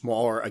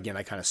 smaller. Again,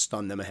 I kind of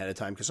stun them ahead of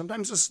time because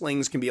sometimes the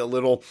slings can be a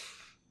little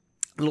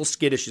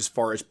skittish as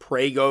far as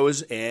prey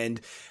goes,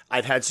 and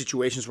I've had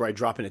situations where I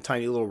drop in a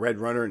tiny little red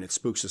runner and it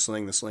spooks the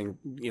sling. The sling,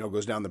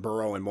 goes down the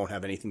burrow and won't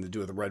have anything to do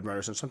with the red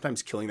runners. And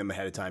sometimes killing them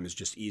ahead of time is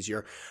just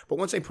easier. But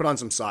once they put on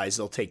some size,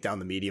 they'll take down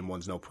the medium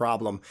ones, no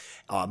problem.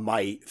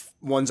 My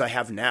ones I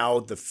have now,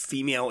 the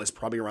female is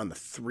probably around the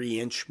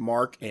 3-inch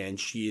mark, and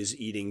she is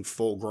eating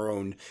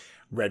full-grown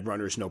red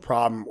runners, no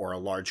problem, or a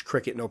large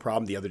cricket, no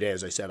problem. The other day,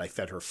 as I said, I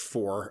fed her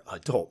 4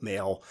 adult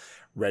male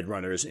red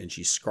runners, and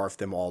she scarfed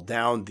them all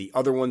down. The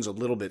other one's a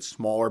little bit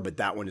smaller, but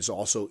that one is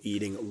also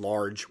eating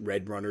large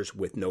red runners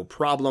with no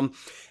problem.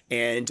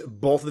 And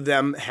both of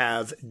them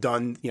have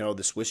done,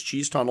 the Swiss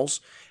cheese tunnels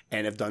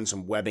and have done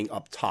some webbing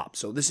up top.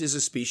 So this is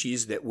a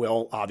species that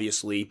will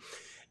obviously,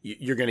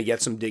 you're going to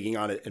get some digging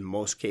on it in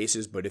most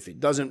cases, but if it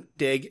doesn't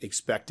dig,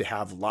 expect to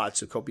have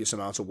lots of copious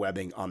amounts of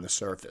webbing on the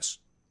surface.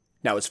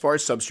 Now, as far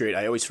as substrate,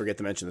 I always forget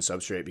to mention the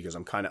substrate because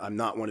I'm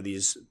not one of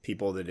these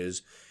people that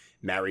is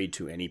married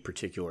to any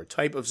particular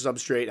type of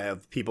substrate. I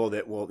have people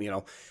that will,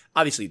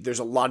 obviously there's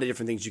a lot of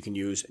different things you can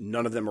use.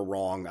 None of them are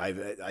wrong.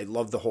 I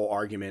love the whole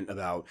argument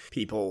about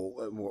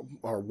people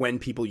or when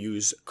people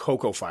use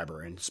cocoa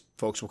fiber, and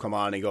folks will come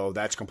on and go,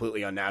 that's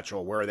completely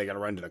unnatural. Where are they going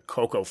to run to the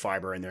cocoa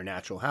fiber in their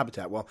natural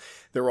habitat? Well,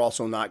 they're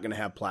also not going to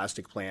have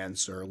plastic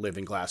plants or live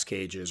in glass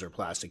cages or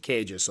plastic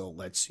cages. So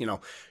let's,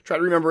 try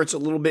to remember it's a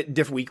little bit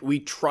different. We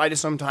try to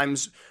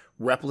sometimes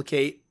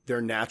replicate their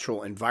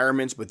natural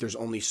environments, but there's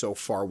only so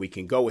far we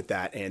can go with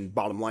that. And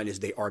bottom line is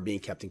they are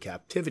being kept in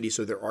captivity,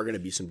 so there are going to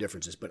be some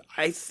differences. But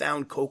I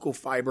found cocoa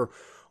fiber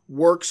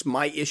works.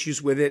 My issues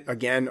with it,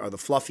 again, are the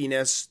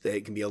fluffiness. They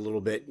can be a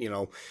little bit,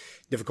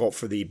 difficult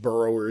for the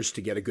burrowers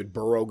to get a good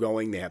burrow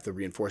going. They have to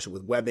reinforce it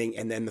with webbing.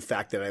 And then the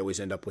fact that I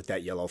always end up with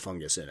that yellow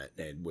fungus in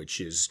it,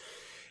 which is...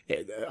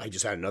 I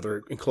just had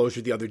another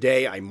enclosure the other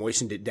day. I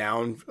moistened it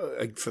down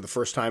for the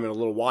first time in a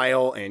little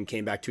while and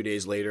came back 2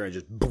 days later and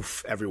just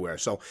boof everywhere.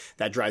 So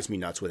that drives me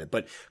nuts with it.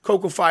 But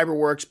cocoa fiber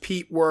works,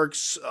 peat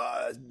works,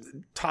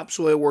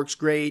 topsoil works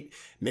great.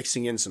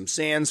 Mixing in some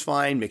sand's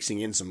fine. Mixing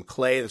in some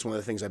clay. That's one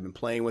of the things I've been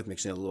playing with,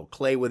 mixing a little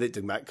clay with it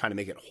to kind of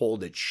make it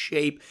hold its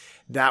shape.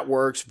 That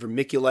works.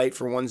 Vermiculite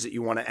for ones that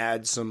you want to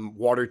add some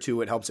water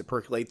to. It helps it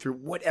percolate through.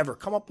 Whatever.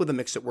 Come up with a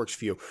mix that works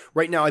for you.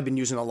 Right now, I've been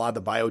using a lot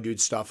of the BioDude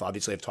stuff.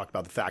 Obviously, I've talked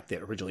about the fact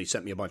that originally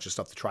sent me a bunch of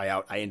stuff to try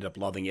out. I ended up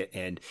loving it,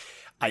 and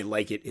I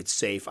like it. It's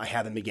safe. I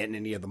haven't been getting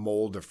any of the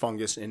mold or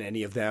fungus in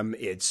any of them.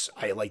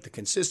 I like the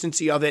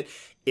consistency of it.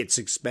 It's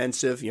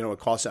expensive. It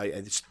costs,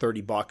 it's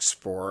 $30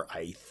 for,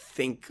 I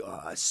think,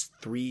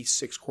 3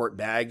 6-quart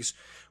bags,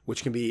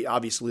 which can be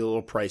obviously a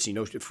little pricey.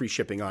 No free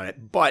shipping on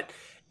it, but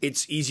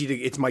it's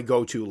it's my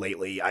go-to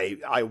lately.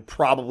 I'll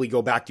probably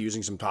go back to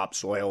using some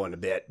topsoil in a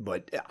bit,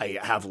 but I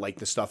have liked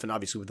the stuff. And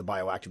obviously with the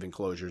bioactive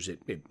enclosures,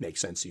 it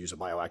makes sense to use a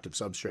bioactive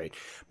substrate.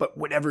 But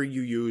whatever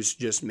you use,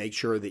 just make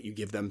sure that you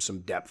give them some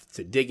depth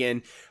to dig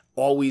in.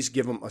 Always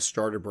give them a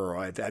starter burrow.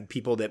 I've had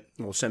people that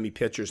will send me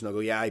pictures and they'll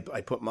go, yeah, I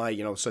put my,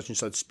 such and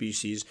such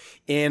species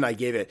in. I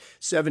gave it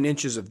 7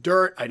 inches of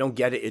dirt. I don't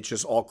get it. It's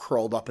just all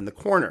curled up in the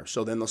corner.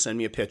 So then they'll send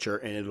me a picture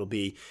and it'll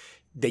be,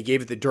 they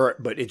gave it the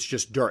dirt, but it's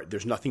just dirt.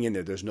 There's nothing in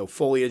there. There's no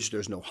foliage.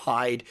 There's no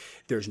hide.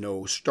 There's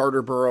no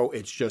starter burrow.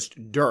 It's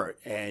just dirt.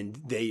 And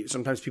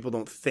sometimes people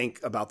don't think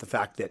about the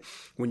fact that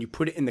when you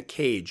put it in the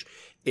cage,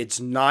 it's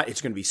going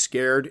to be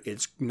scared.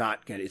 It's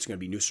going to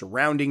be new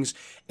surroundings.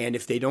 And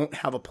if they don't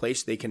have a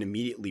place they can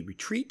immediately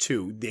retreat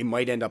to, they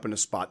might end up in a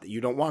spot that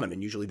you don't want them.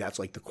 And usually that's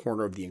like the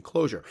corner of the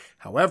enclosure.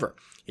 However,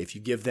 if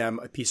you give them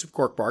a piece of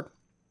cork bark,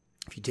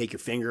 if you take your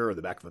finger or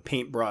the back of a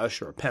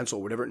paintbrush or a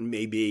pencil, whatever it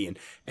may be,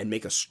 and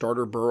make a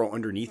starter burrow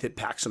underneath it,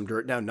 pack some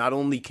dirt down, not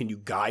only can you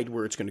guide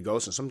where it's going to go,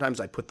 so sometimes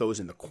I put those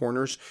in the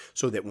corners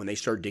so that when they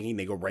start digging,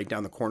 they go right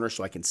down the corner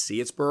so I can see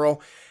its burrow.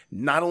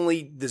 Not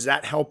only does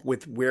that help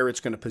with where it's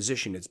going to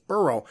position its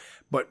burrow,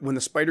 but when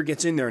the spider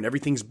gets in there and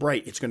everything's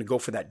bright, it's going to go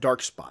for that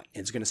dark spot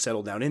and it's going to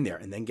settle down in there.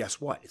 And then guess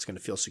what? It's going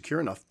to feel secure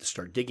enough to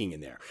start digging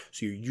in there.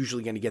 So you're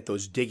usually going to get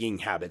those digging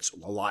habits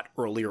a lot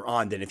earlier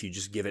on than if you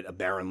just give it a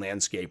barren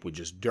landscape with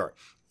just dirt.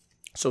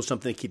 So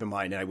something to keep in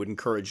mind, and I would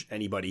encourage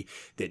anybody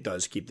that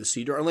does keep the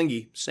cedar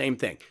arlingi, same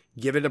thing.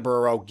 Give it a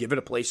burrow, give it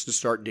a place to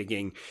start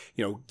digging.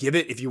 Give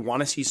it, if you want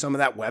to see some of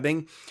that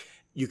webbing,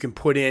 you can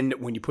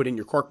when you put in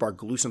your cork bark,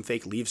 glue some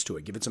fake leaves to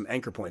it. Give it some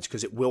anchor points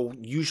because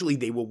usually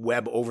they will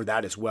web over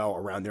that as well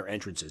around their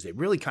entrances. They're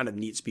really kind of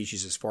neat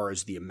species as far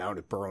as the amount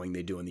of burrowing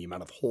they do and the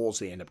amount of holes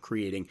they end up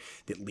creating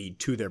that lead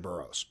to their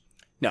burrows.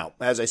 Now,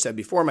 as I said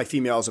before, my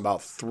female is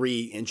about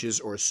 3 inches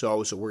or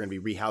so we're going to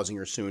be rehousing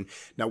her soon.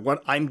 Now,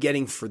 what I'm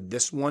getting for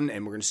this one,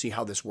 and we're going to see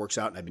how this works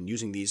out, and I've been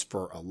using these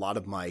for a lot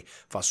of my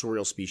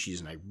fossorial species,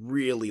 and I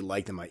really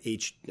like them. My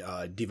H.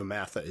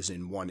 divamatha is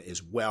in one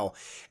as well,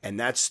 and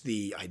that's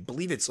I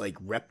believe it's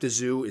like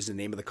Reptizoo is the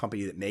name of the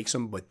company that makes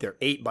them, but they're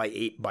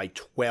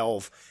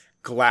 8x8x12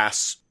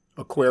 glass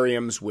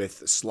aquariums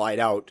with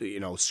slide-out,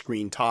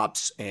 screen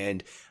tops,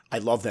 and I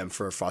love them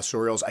for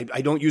fossorials.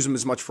 I don't use them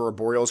as much for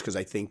arboreals because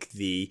I think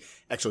the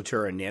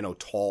Exoterra Nano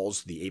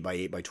Talls, the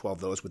 8x8x12,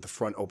 those with the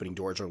front opening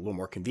doors are a little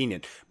more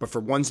convenient. But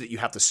for ones that you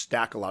have to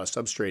stack a lot of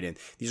substrate in,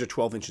 these are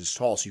 12 inches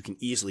tall, so you can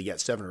easily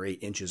get 7 or 8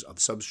 inches of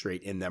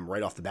substrate in them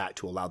right off the bat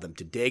to allow them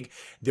to dig.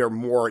 They're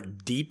more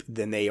deep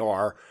than they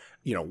are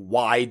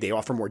wide. They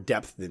offer more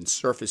depth than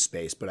surface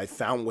space, but I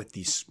found with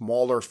these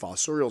smaller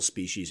fossorial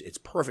species, it's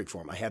perfect for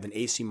them. I have an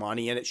AC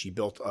Mani in it. She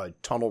built a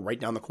tunnel right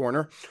down the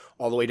corner,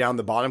 all the way down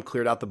the bottom,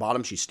 cleared out the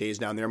bottom. She stays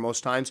down there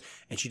most times,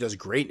 and she does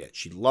great in it.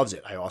 She loves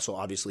it. I also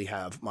obviously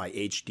have my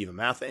H.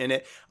 divamatha in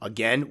it.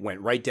 Again,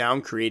 went right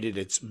down, created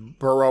its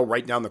burrow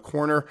right down the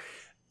corner.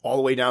 all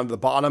the way down to the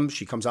bottom.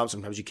 She comes out.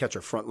 Sometimes you catch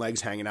her front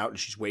legs hanging out and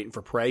she's waiting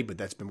for prey, but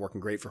that's been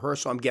working great for her.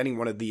 So I'm getting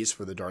one of these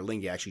for the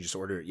Darlingi. I actually just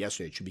ordered it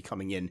yesterday. It should be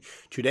coming in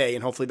today,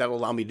 and hopefully that'll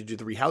allow me to do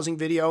the rehousing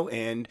video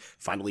and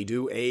finally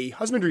do a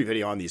husbandry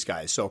video on these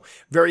guys. So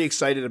very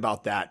excited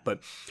about that. But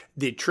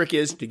the trick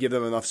is to give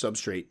them enough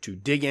substrate to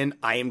dig in.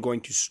 I am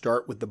going to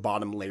start with the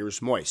bottom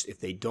layers moist. If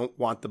they don't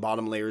want the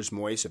bottom layers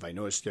moist, if I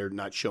notice they're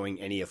not showing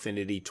any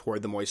affinity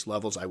toward the moist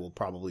levels, I will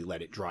probably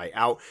let it dry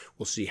out.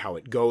 We'll see how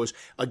it goes.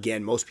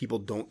 Again, most people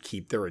don't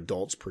keep their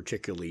adults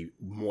particularly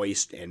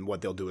moist, and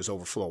what they'll do is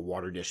overflow a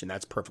water dish, and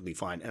that's perfectly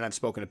fine. And I've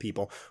spoken to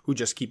people who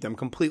just keep them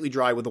completely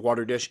dry with a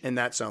water dish, and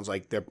that sounds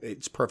like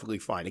it's perfectly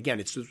fine. Again,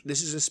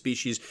 this is a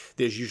species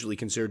that is usually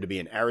considered to be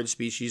an arid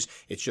species.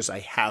 It's just I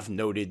have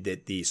noted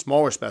that the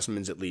smaller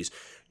specimens, at least,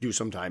 do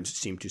sometimes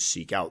seem to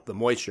seek out the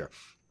moisture.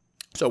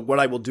 So what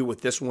I will do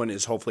with this one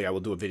is hopefully I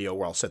will do a video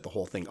where I'll set the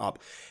whole thing up,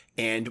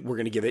 and we're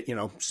going to give it,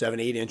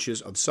 7-8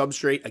 inches of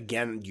substrate.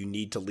 Again, you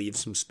need to leave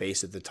some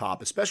space at the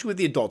top, especially with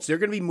the adults. They're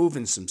going to be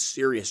moving some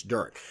serious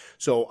dirt.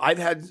 So I've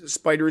had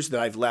spiders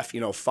that I've left,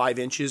 5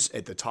 inches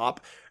at the top,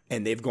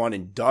 and they've gone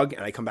and dug,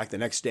 and I come back the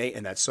next day,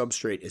 and that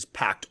substrate is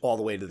packed all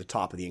the way to the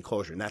top of the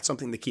enclosure. And that's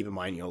something to keep in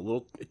mind. A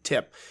little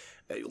tip,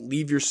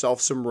 leave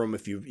yourself some room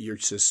if you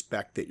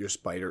suspect that your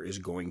spider is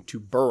going to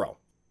burrow.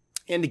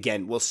 And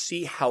again, we'll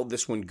see how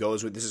this one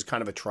goes. This is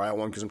kind of a trial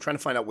one because I'm trying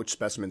to find out which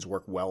specimens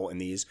work well in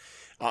these.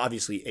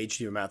 Obviously, H.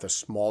 divomatha,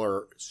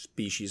 smaller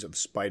species of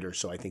spider,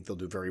 so I think they'll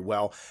do very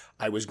well.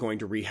 I was going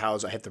to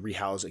rehouse. I have to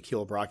rehouse a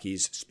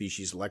Chilobrachys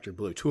species, electric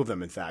blue, 2 of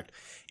them, in fact.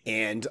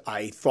 And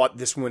I thought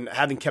this one,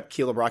 having kept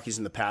Chilobrachys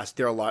in the past,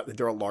 they're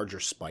a larger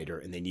spider,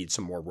 and they need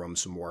some more room,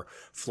 some more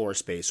floor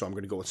space. So I'm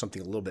going to go with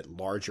something a little bit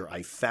larger.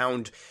 I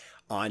found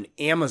on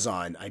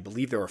Amazon, I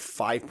believe there were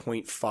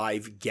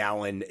 5.5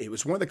 gallon. It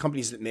was one of the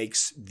companies that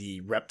makes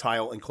the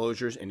reptile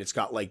enclosures, and it's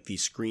got like the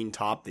screen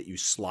top that you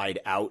slide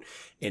out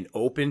and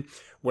open.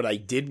 What I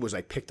did was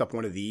I picked up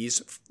one of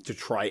these to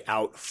try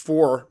out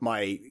for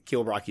my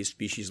Chilobrachys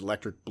species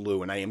electric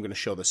blue, and I am going to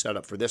show the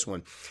setup for this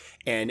one.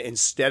 And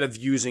instead of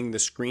using the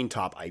screen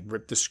top, I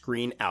ripped the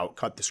screen out,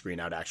 cut the screen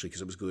out actually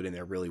because it was glued in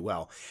there really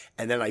well.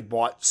 And then I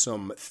bought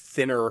some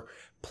thinner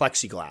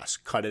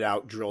plexiglass, cut it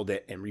out, drilled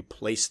it, and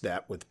replaced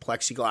that with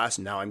plexiglass.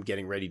 Now I'm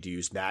getting ready to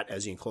use that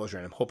as the enclosure,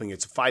 and I'm hoping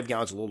it's 5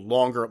 gallons, a little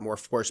longer, more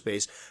floor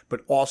space,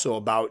 but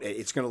also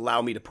it's going to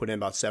allow me to put in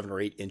about 7 or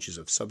 8 inches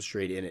of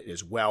substrate in it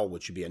as well,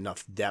 which would be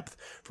enough depth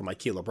for my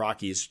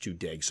Chilobrachys to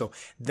dig. So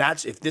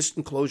that's, if this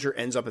enclosure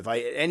ends up, if I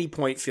at any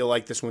point feel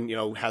like this one,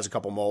 has a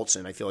couple molts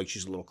and I feel like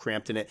she's a little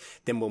cramped in it,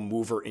 then we'll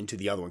move her into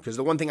the other one. Because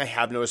the one thing I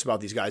have noticed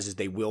about these guys is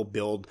they will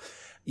build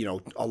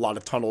a lot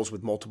of tunnels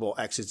with multiple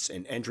exits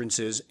and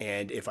entrances.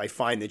 And if I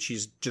find that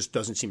she's just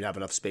doesn't seem to have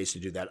enough space to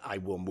do that, I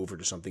will move her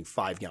to something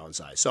 5 gallon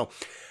size. So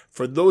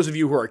for those of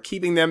you who are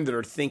keeping them, that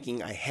are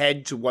thinking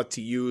ahead to what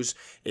to use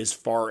as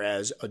far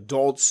as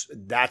adults,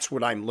 that's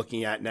what I'm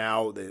looking at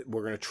now.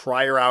 We're going to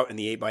try her out in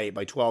the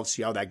 8x8x12,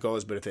 see how that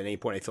goes. But if at any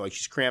point I feel like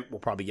she's cramped, we'll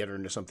probably get her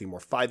into something more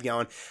 5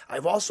 gallon.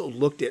 I've also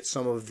looked at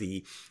some of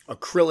the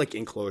acrylic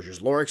enclosures.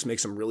 Lorex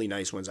makes some really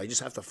nice ones. I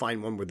just have to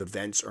find one where the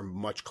vents are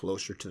much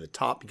closer to the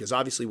top, because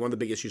obviously one of the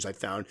big issues I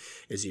found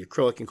is the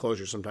acrylic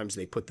enclosure. Sometimes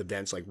they put the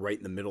vents like right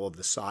in the middle of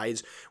the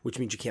sides, which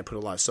means you can't put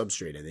a lot of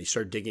substrate in. They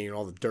start digging and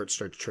all the dirt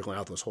starts trickling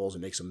out those holes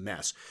and makes a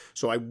mess.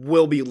 So I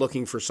will be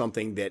looking for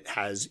something that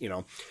has, in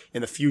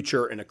the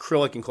future, an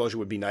acrylic enclosure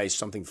would be nice,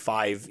 something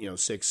 5,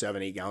 6,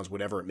 7, 8 gallons,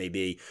 whatever it may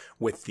be,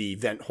 with the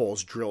vent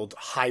holes drilled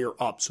higher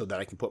up so that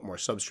I can put more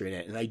substrate in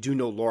it. And I do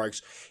know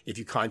Lorex, if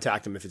you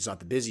contact them, if it's not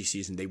the busy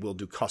season, they will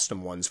do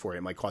custom ones for you.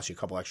 It might cost you a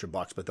couple extra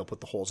bucks, but they'll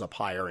put the holes up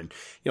higher and,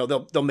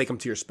 they'll make them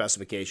to your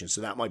specifications. So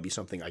that might be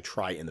something I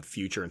try in the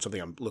future and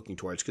something I'm looking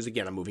towards, because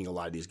again, I'm moving a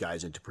lot of these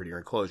guys into prettier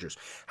enclosures.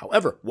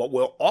 However, what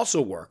will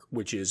also work,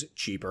 which is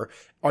cheaper,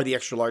 are the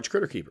extra large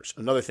critter keepers.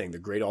 Another thing, the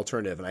great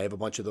alternative, and I have a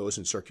bunch of those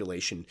in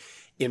circulation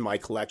in my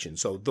collection.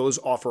 So those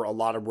offer a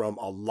lot of room,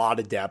 a lot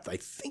of depth. I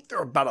think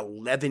they're about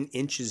 11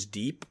 inches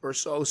deep or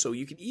so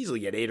you could easily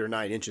get 8 or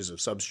 9 inches of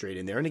substrate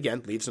in there. And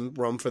again, leave some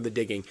room for the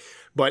digging,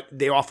 but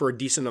they offer a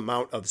decent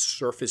amount of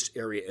surface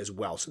area as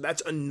well. So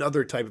that's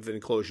another type of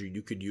enclosure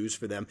you could use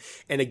for them.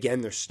 And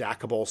again, they're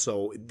stackable,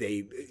 so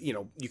they,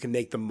 you can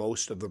make the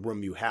most of the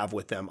room you have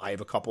with them. I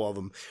have a couple of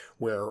them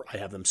where I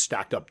have them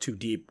stacked up too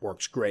deep,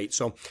 works great.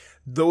 So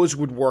those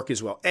would work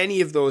as well.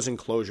 Any of those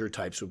enclosure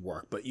types would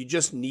work, but you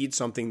just need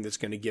something that's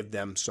going to give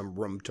them some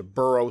room to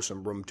burrow,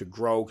 some room to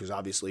grow, because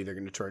obviously they're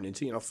going to turn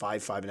into,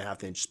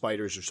 5.5 inch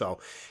spiders or so.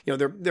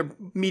 They're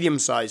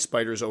medium-sized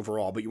spiders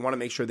overall, but you want to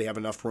make sure they have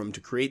enough room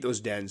to create those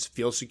dens,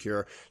 feel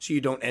secure, so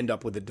you don't end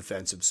up with a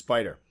defensive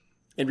spider.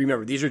 And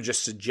remember, these are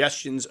just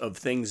suggestions of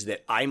things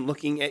that I'm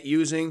looking at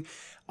using.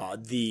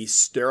 The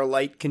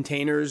Sterilite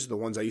containers, the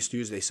ones I used to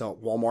use, they sell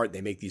at Walmart.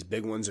 They make these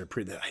big ones. They're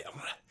pretty. I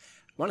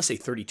want to say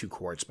 32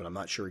 quarts, but I'm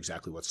not sure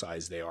exactly what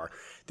size they are.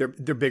 They're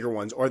bigger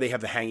ones, or they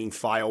have the hanging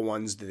file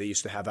ones that they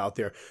used to have out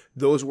there.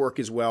 Those work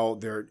as well.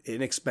 They're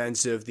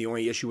inexpensive. The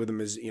only issue with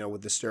them is,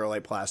 with the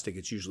Sterilite plastic,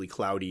 it's usually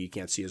cloudy. You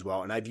can't see as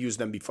well. And I've used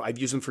them before. I've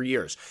used them for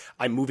years.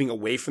 I'm moving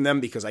away from them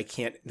because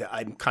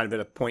I'm kind of at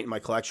a point in my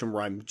collection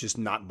where I'm just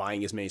not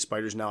buying as many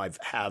spiders now.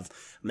 I'm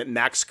at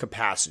max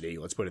capacity,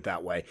 let's put it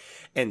that way.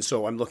 And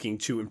so I'm looking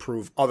to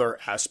improve other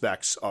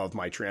aspects of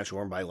my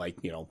transform by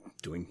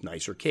doing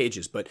nicer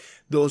cages, but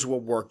those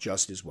will work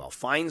just as well.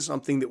 Find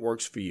something that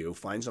works for you.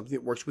 Find something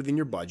that works within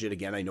your budget.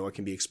 Again, I know it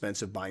can be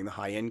expensive buying the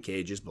high-end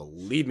cages.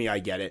 Believe me, I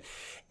get it.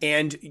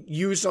 And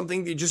use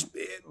something that just,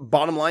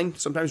 bottom line,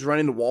 sometimes run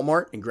into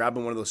Walmart and grab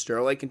one of those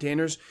Sterilite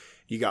containers.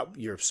 You got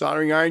your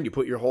soldering iron, you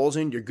put your holes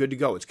in, you're good to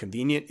go. It's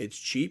convenient, it's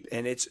cheap,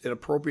 and it's an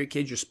appropriate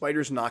cage. Your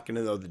spider's not going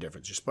to know the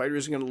difference. Your spider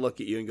is going to look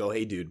at you and go,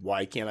 hey, dude,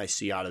 why can't I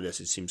see out of this?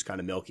 It seems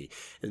kind of milky.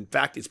 In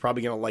fact, it's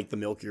probably going to like the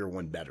milkier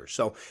one better.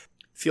 So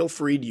feel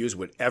free to use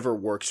whatever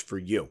works for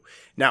you.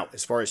 Now,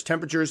 as far as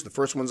temperatures, the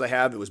first ones I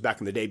have, it was back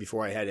in the day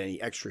before I had any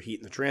extra heat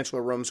in the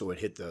transfer room, so it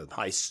hit the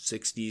high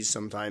 60s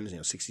sometimes,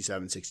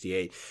 67,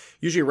 68,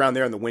 usually around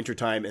there in the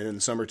wintertime, and in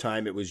the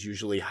summertime, it was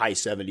usually high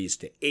 70s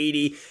to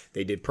 80.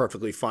 They did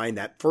perfectly fine.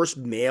 That first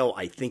male,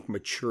 I think,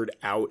 matured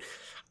out,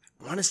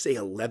 I want to say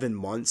 11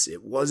 months.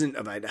 It wasn't,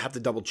 I'd have to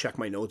double check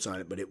my notes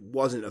on it, but it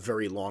wasn't a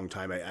very long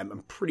time.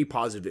 I'm pretty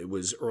positive it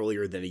was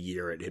earlier than a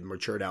year. It had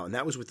matured out, and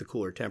that was with the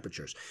cooler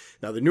temperatures.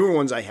 Now, the newer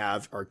ones I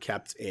have are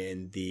kept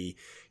in the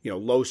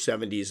low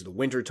 70s in the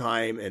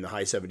wintertime and the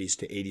high 70s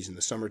to 80s in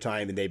the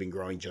summertime, and they've been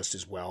growing just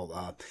as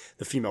well.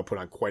 The female put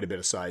on quite a bit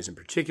of size in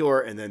particular,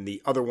 and then the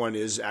other one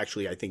is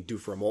actually, I think, due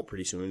for a molt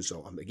pretty soon.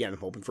 So, I'm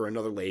hoping for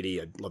another lady.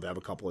 I'd love to have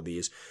a couple of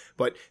these.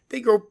 But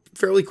they grow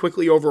fairly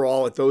quickly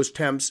overall at those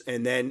temps,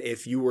 and then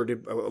if you were to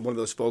one of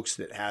those folks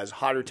that has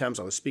hotter temps,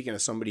 I was speaking to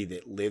somebody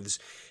that lives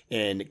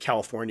in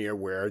California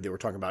where they were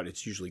talking about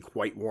it's usually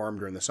quite warm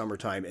during the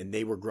summertime, and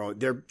they were growing,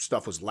 their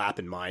stuff was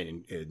lapping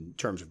mine in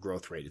terms of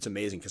growth rate. It's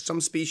amazing because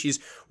some species,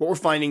 what we're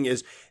finding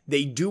is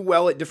they do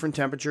well at different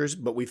temperatures,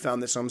 but we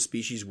found that some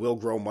species will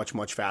grow much,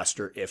 much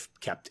faster if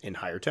kept in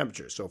higher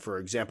temperatures. So for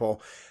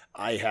example,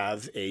 I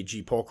have a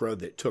G. pulchra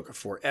that took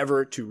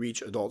forever to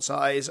reach adult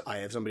size. I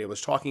have somebody I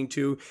was talking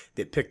to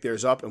that picked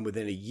theirs up, and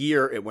within a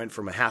year, it went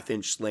from a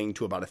 1/2-inch sling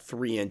to about a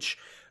 3-inch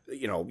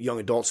young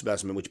adult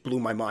specimen, which blew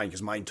my mind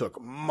because mine took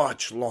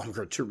much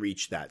longer to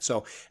reach that.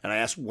 So, and I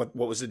asked what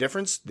was the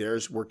difference?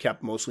 Theirs were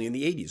kept mostly in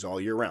the 80s all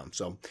year round.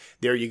 So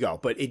there you go.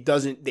 But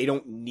they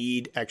don't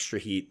need extra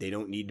heat. They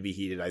don't need to be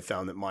heated. I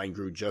found that mine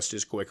grew just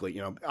as quickly.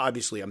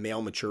 Obviously a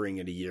male maturing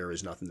in a year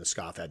is nothing to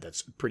scoff at.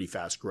 That's pretty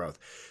fast growth.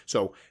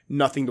 So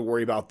nothing to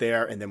worry about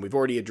there. And then we've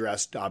already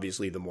addressed,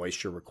 obviously, the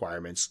moisture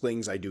requirements.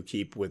 Slings I do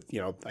keep with,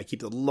 I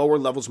keep the lower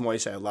levels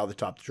moist. I allow the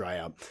top to dry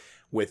out.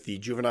 With the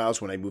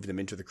juveniles, when I move them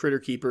into the critter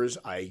keepers,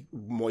 I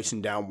moisten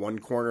down one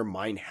corner.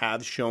 Mine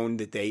have shown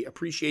that they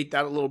appreciate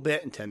that a little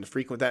bit and tend to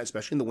frequent that,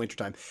 especially in the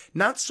wintertime.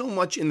 Not so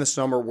much in the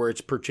summer where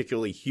it's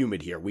particularly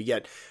humid here. We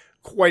get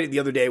the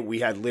other day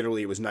we had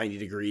literally, it was 90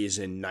 degrees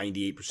and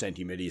 98%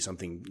 humidity,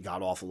 something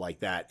god awful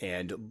like that.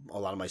 And a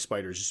lot of my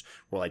spiders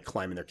were like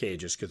climbing their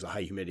cages because of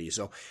high humidity.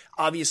 So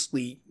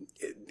obviously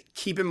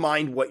keep in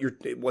mind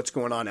what's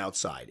going on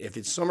outside. If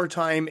it's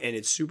summertime and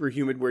it's super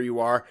humid where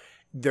you are,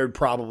 they're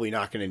probably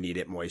not going to need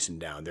it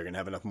moistened down. They're going to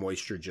have enough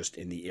moisture just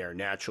in the air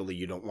naturally.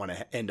 You don't want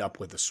to end up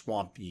with a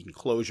swampy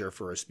enclosure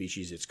for a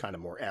species that's kind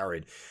of more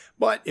arid.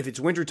 But if it's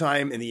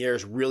wintertime and the air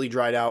is really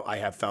dried out, I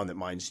have found that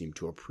mine seem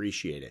to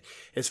appreciate it.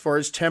 As far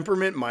as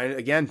temperament, mine,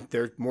 again,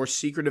 they're more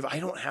secretive. I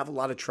don't have a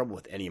lot of trouble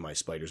with any of my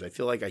spiders. I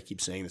feel like I keep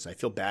saying this. I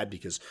feel bad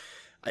because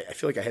I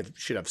feel like I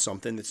should have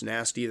something that's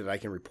nasty that I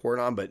can report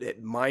on,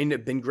 but mine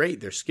have been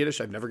great. They're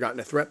skittish. I've never gotten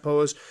a threat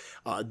pose.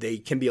 They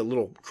can be a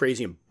little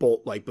crazy and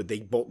but they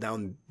bolt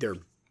down their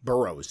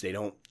burrows. They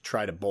don't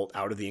try to bolt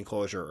out of the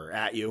enclosure or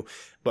at you.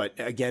 But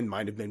again,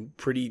 mine have been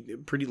pretty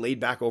laid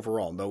back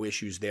overall. No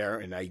issues there.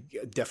 And I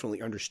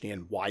definitely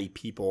understand why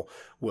people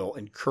will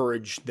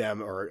encourage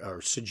them or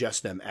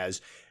suggest them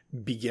as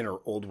beginner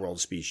old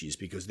world species,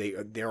 because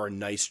they're a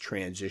nice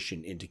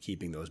transition into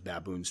keeping those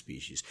baboon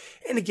species.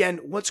 And again,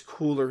 what's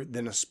cooler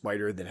than a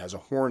spider that has a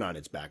horn on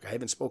its back? I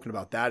haven't spoken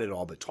about that at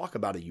all, but talk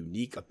about a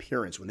unique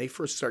appearance. When they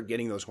first start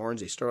getting those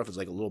horns, they start off as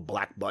like a little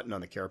black button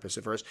on the carapace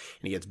at first,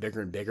 and it gets bigger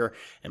and bigger.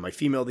 And my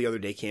female the other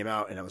day came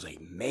out, and I was like,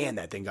 man,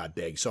 that thing got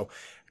big. So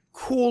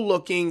cool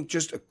looking,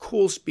 just a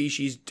cool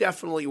species.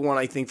 Definitely one,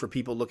 I think, for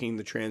people looking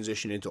to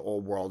transition into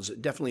old worlds.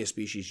 Definitely a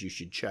species you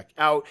should check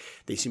out.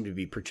 They seem to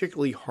be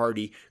particularly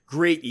hardy,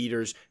 great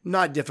eaters,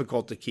 not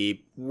difficult to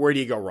keep. Where do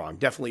you go wrong?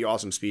 Definitely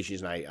awesome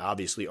species, and I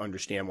obviously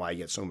understand why I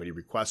get so many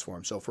requests for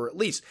them. So for at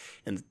least,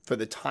 and for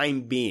the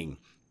time being,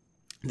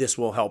 this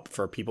will help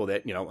for people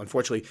that,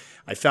 unfortunately,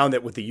 I found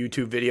that with the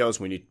YouTube videos,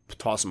 when you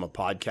toss them a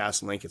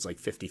podcast link, it's like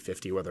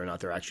 50-50 whether or not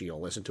they're actually going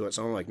to listen to it.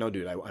 So I'm like, no,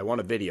 dude, I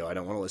want a video. I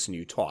don't want to listen to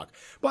you talk.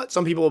 But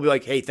some people will be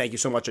like, hey, thank you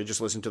so much. I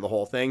just listened to the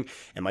whole thing.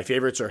 And my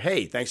favorites are,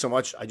 hey, thanks so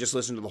much. I just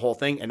listened to the whole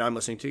thing, and I'm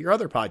listening to your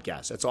other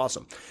podcast. That's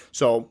awesome.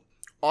 So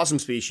awesome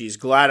species.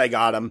 Glad I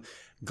got them.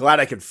 glad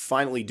I could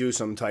finally do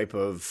some type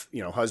of,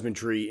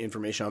 husbandry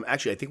information. I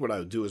think what I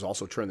would do is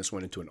also turn this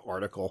one into an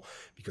article,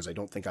 because I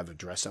don't think I've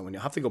addressed that one.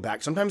 I'll have to go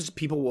back. Sometimes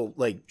people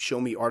will show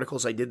me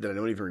articles I did that I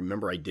don't even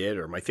remember I did,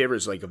 or my favorite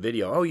is a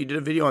video. Oh, you did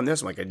a video on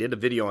this? I'm like, I did a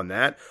video on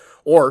that.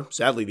 Or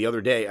sadly, the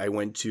other day I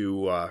went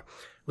to,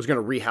 was going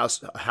to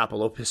rehouse a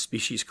Hapalopus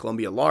species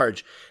Columbia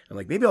large. I'm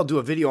like, maybe I'll do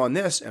a video on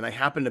this. And I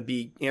happened to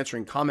be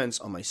answering comments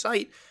on my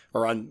site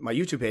or on my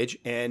YouTube page,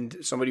 and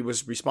somebody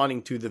was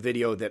responding to the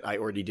video that I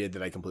already did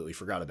that I completely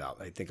forgot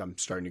about. I think I'm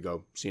starting to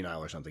go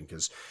senile or something,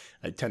 because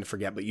I tend to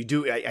forget. But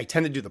I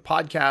tend to do the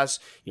podcast.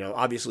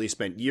 Obviously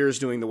spent years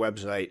doing the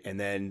website and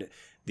then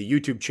the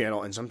YouTube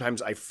channel, and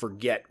sometimes I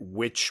forget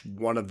which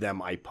one of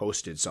them I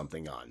posted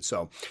something on.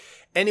 So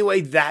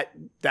anyway,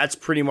 that's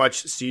pretty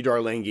much C.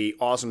 darlingii,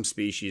 awesome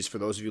species. For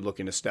those of you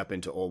looking to step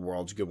into old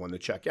worlds, good one to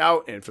check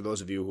out. And for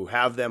those of you who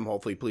have them,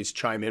 hopefully please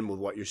chime in with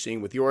what you're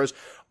seeing with yours.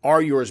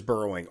 Are yours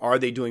burrowing? Are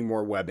they doing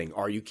more webbing?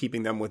 Are you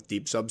keeping them with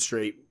deep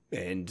substrate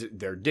and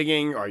they're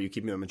digging? Are you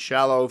keeping them in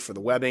shallow for the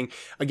webbing?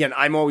 Again,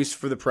 I'm always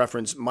for the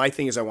preference. My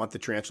thing is I want the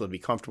tarantula to be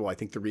comfortable. I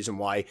think the reason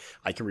why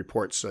I can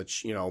report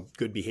such,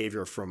 good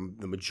behavior from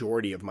the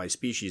majority of my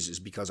species is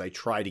because I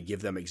try to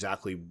give them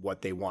exactly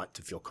what they want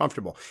to feel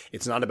comfortable.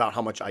 It's not about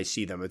how much I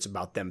see them. It's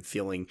about them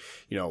feeling,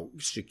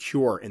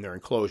 secure in their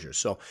enclosures.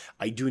 So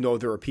I do know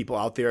there are people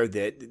out there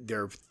that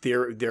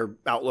their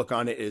outlook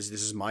on it is,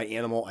 this is my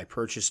animal. I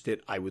purchased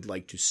it. I would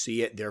like to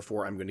see it.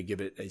 Therefore, I'm going to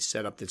give it a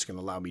setup that's going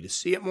to allow me to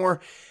see it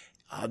more.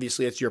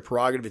 Obviously, it's your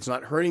prerogative. It's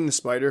not hurting the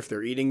spider. If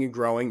they're eating and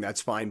growing, that's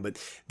fine. But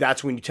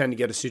that's when you tend to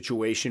get a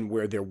situation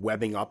where they're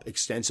webbing up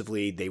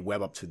extensively. They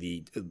web up to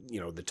the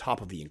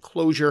top of the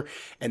enclosure.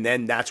 And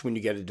then that's when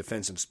you get a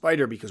defensive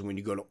spider, because when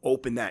you go to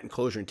open that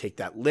enclosure and take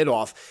that lid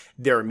off,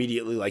 they're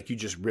immediately like, you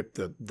just ripped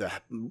the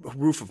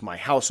roof of my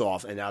house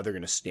off, and now they're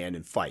going to stand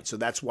and fight. So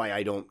that's why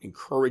I don't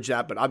encourage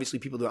that. But obviously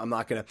people do.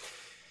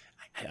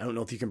 I don't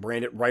know if you can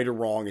brand it right or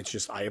wrong. It's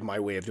just I have my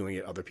way of doing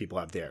it. Other people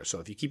have theirs.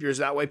 So if you keep yours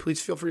that way,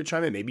 please feel free to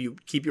chime in. Maybe you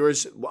keep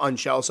yours on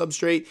shallow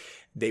substrate,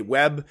 they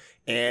web,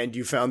 and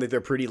you found that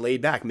they're pretty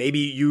laid back. Maybe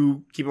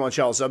you keep them on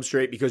shallow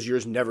substrate because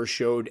yours never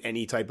showed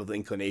any type of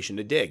inclination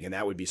to dig, and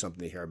that would be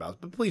something to hear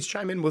about. But please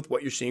chime in with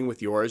what you're seeing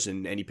with yours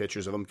and any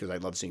pictures of them, because I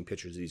love seeing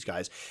pictures of these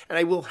guys. And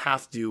I will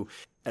have to,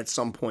 at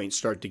some point,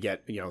 start to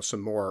get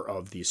some more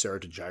of the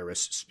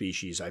Ceratogyrus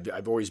species.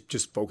 I've always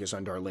just focused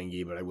on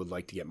darlingii, but I would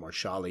like to get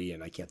Marshalli,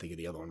 and I can't think of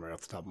the other one right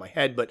off the top of my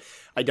head, but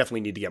I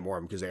definitely need to get more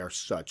of them because they are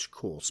such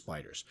cool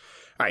spiders.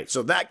 All right,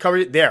 so that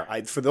covered it there.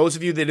 For those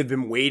of you that have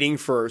been waiting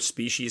for a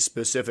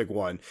species-specific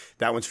one,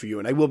 that one's for you,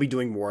 and I will be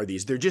doing more of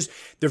these.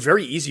 They're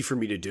very easy for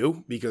me to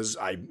do because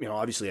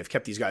obviously I've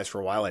kept these guys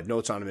for a while. I have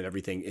notes on them and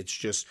everything. It's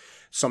just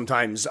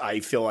sometimes I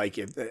feel like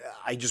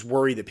I just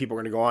worry that people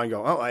are going to go on and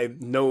go, oh, I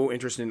have no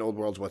interest in old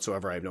worlds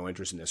whatsoever. I have no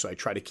interest in this. So I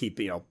try to keep,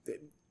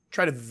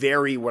 try to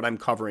vary what I'm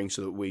covering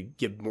so that we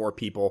give more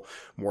people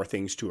more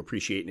things to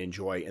appreciate and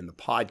enjoy in the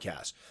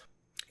podcast.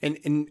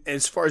 And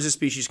as far as this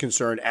species is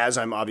concerned, as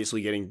I'm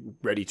obviously getting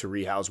ready to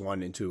rehouse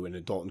one into an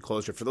adult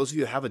enclosure, for those of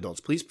you that have adults,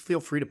 please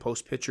feel free to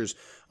post pictures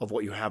of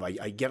what you have.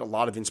 I get a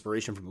lot of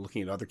inspiration from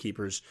looking at other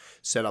keepers'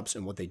 setups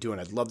and what they do, and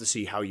I'd love to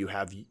see how you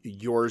have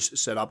yours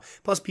set up.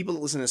 Plus, people that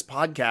listen to this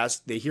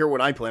podcast, they hear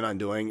what I plan on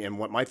doing and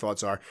what my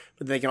thoughts are,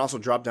 but they can also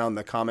drop down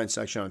the comment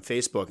section on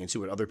Facebook and see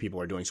what other people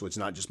are doing, so it's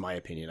not just my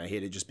opinion. I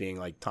hate it just being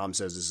like, Tom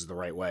says this is the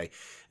right way.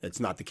 It's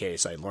not the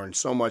case. I learned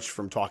so much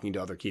from talking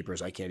to other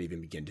keepers, I can't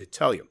even begin to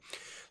tell you.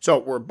 So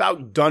we're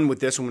about done with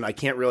this one. I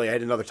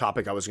had another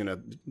topic I was going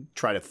to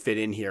try to fit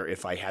in here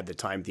if I had the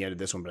time at the end of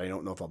this one, but I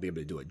don't know if I'll be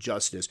able to do it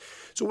justice.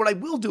 So what I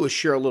will do is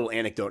share a little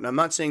anecdote. And I'm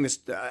not saying this,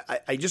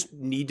 I just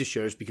need to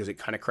share this because it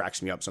kind of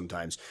cracks me up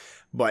sometimes.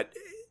 But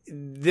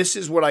this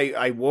is what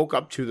I woke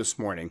up to this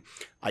morning.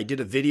 I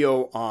did a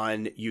video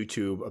on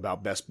YouTube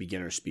about best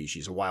beginner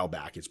species a while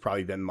back. It's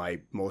probably been my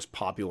most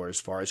popular as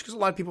far as, because a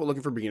lot of people are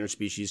looking for beginner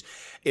species.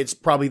 It's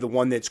probably the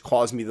one that's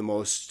caused me the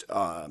most,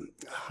 how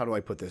do I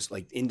put this,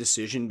 like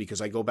indecision,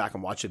 because I go back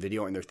and watch the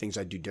video and there are things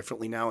I do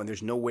differently now. And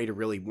there's no way to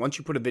really, once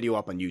you put a video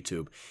up on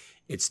YouTube,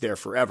 it's there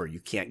forever. You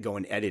can't go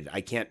and edit it.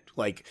 I can't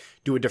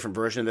do a different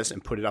version of this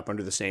and put it up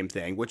under the same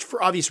thing, which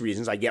for obvious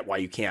reasons, I get why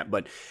you can't,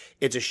 but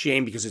it's a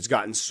shame because it's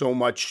gotten so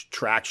much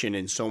traction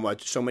and so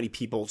many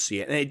people see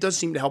it. And it does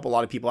seem to help a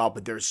lot of people out,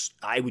 but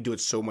I would do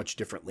it so much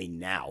differently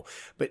now.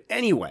 But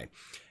anyway,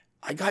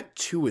 I got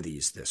 2 of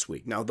these this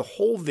week. Now, the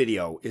whole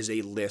video is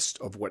a list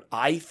of what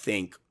I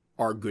think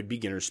are good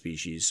beginner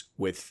species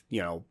with,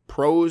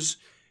 pros,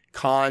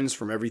 cons,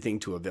 from everything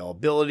to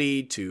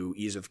availability, to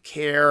ease of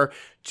care,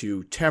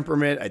 to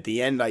temperament. At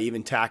the end, I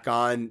even tack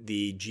on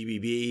the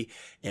GBB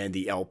and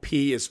the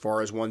LP as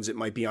far as ones that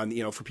might be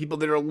on, for people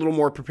that are a little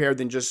more prepared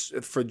than just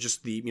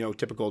the,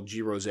 typical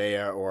G.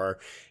 rosea or,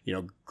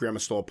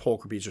 Grammostola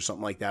pulchripes or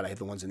something like that. I have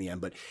the ones in the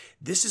end, but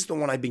this is the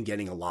one I've been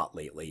getting a lot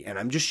lately. And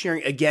I'm just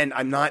sharing, again,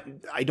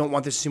 I don't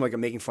want this to seem like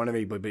I'm making fun of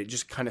anybody, but it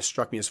just kind of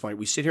struck me as funny.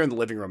 We sit here in the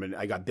living room and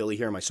I got Billy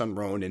here and my son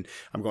Roan, and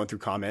I'm going through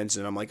comments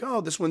and I'm like,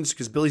 oh, this one's,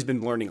 because Billy's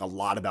been learning a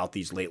lot about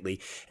these lately.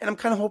 And I'm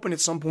kind of hoping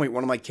at some point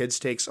one of my kids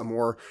takes a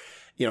more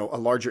a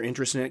larger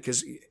interest in it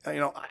because,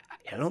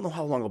 I don't know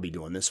how long I'll be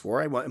doing this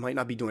for. I might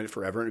not be doing it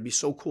forever. And it'd be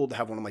so cool to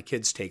have one of my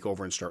kids take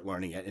over and start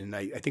learning it. And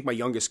I think my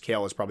youngest,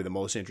 Kale, is probably the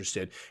most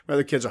interested. My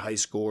other kids are high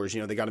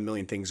schoolers. They got a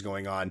million things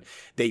going on.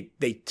 They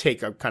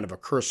take a kind of a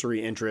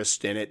cursory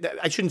interest in it.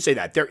 I shouldn't say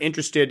that. They're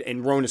interested,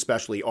 and Roan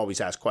especially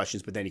always asks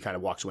questions, but then he kind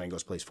of walks away and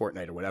goes plays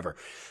Fortnite or whatever.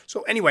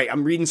 So anyway,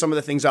 I'm reading some of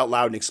the things out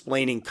loud and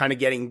explaining, kind of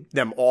getting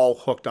them all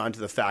hooked onto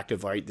the fact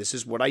of, all right, this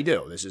is what I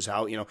do. This is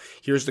how,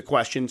 here's the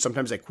question.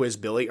 Sometimes I quiz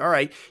Billy. All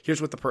right,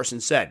 here's what the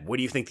person said. What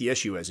do you think the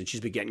issue is? And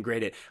she's been getting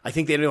great at, I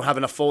think they don't have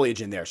enough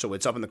foliage in there, so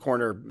it's up in the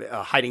corner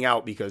hiding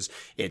out because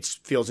it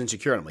feels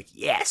insecure. And I'm like,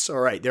 yes, all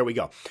right, there we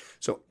go.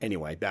 So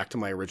anyway, back to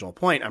my original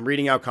point. I'm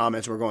reading out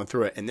comments, and we're going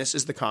through it, and this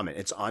is the comment.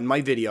 It's on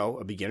my video,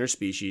 A Beginner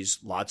Species,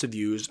 lots of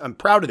views. I'm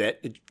proud of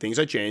it. Things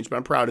I changed, but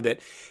I'm proud of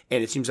it,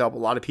 and it seems to help a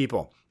lot of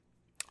people.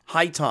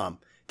 Hi, Tom.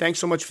 Thanks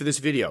so much for this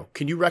video.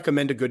 Can you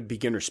recommend a good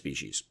beginner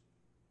species?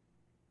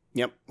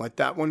 Yep, like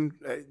that one.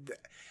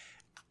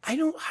 How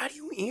do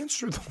you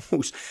answer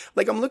those?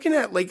 Like, I'm looking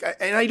at,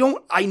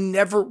 and I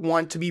never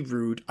want to be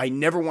rude. I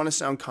never want to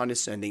sound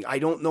condescending. I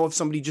don't know if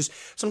somebody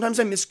sometimes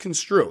I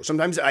misconstrue.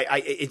 Sometimes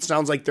it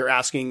sounds like they're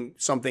asking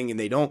something and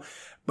they don't.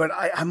 But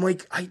I'm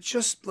like, I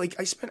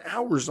spent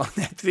hours on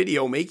that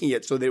video making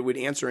it so that it would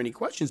answer any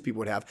questions people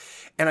would have.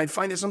 And I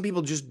find that some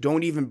people just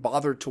don't even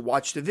bother to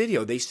watch the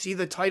video. They see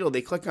the title,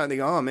 they click on it, they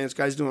go, oh man, this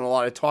guy's doing a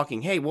lot of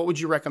talking. Hey, what would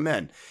you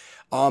recommend?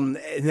 And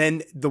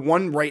then the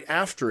one right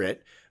after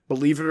it,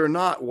 believe it or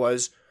not,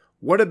 was,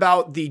 what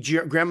about the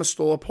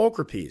Grammostola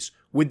pulchripes?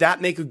 Would that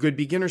make a good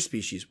beginner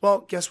species?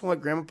 Well, guess what?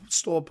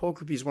 Grammostola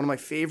pulchripes is one of my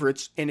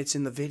favorites, and it's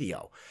in the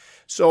video.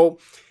 So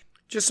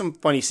just some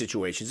funny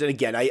situations. And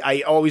again,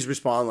 I always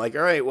respond like,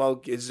 all right, well,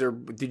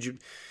 did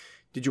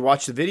you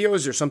watch the video?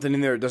 Is there something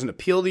in there that doesn't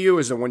appeal to you?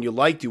 Is there one you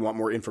like? Do you want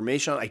more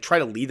information? I try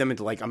to lead them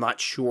into I'm not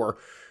sure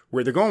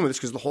where they're going with this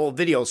because the whole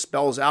video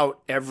spells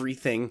out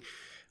everything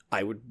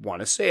I would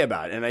want to say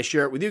about it. And I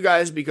share it with you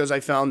guys because I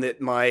found that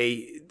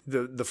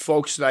the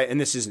folks that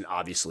and this isn't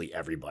obviously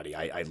everybody.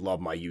 I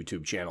love my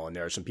YouTube channel, and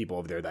there are some people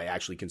over there that I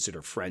actually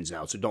consider friends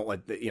now. So don't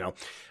let I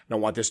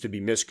don't want this to be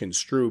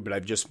misconstrued, but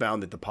I've just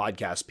found that the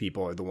podcast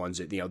people are the ones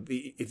that,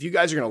 if you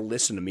guys are going to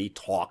listen to me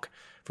talk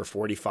for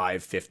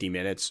 45, 50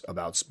 minutes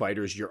about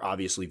spiders, you're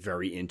obviously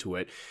very into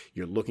it.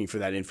 You're looking for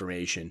that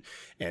information.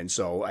 And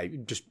so I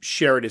just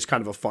share it as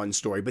kind of a fun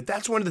story. But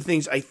that's one of the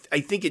things I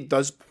think it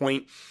does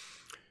point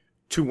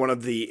to one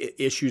of the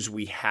issues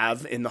we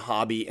have in the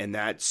hobby, and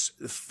that's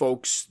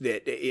folks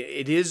that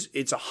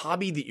it's a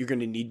hobby that you're going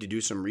to need to do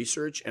some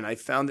research. And I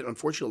found that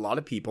unfortunately a lot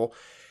of people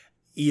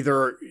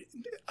either,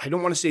 I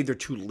don't want to say they're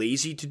too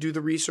lazy to do the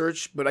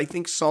research, but I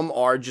think some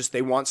are just,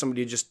 they want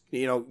somebody to just,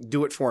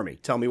 do it for me,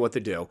 tell me what to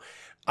do.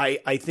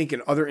 I think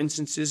in other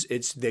instances,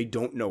 it's they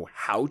don't know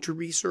how to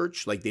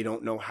research, like they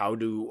don't know how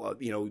to,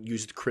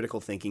 use the critical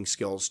thinking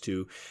skills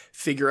to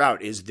figure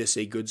out, is this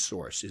a good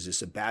source? Is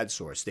this a bad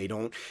source?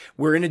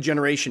 We're in a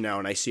generation now,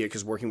 and I see it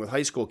because working with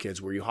high school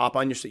kids where you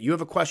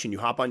have a question, you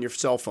hop on your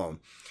cell phone,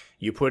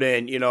 you put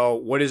in,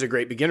 what is a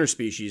great beginner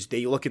species?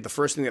 They look at the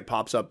first thing that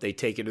pops up, they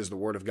take it as the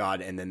word of God,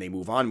 and then they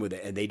move on with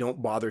it, and they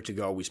don't bother to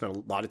go. We spend a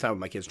lot of time with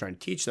my kids trying to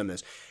teach them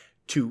this,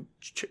 to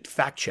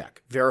fact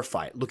check,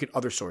 verify it, look at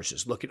other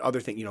sources, look at other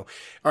things, all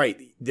right,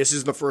 this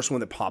is the first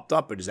one that popped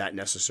up, but is that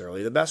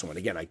necessarily the best one?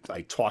 Again,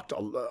 I talked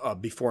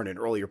before in an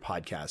earlier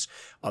podcast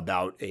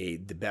about the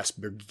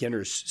best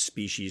beginners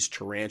species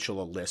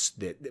tarantula list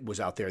that was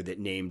out there that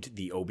named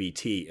the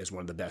OBT as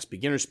one of the best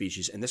beginner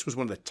species. And this was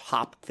one of the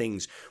top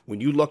things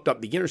when you looked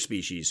up beginner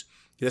species.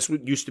 This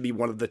used to be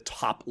one of the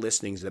top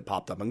listings that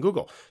popped up on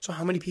Google. So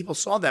how many people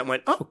saw that and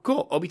went, oh,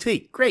 cool,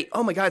 OBT, great.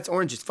 Oh my God, it's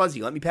orange, it's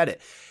fuzzy, let me pet it.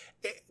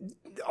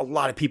 A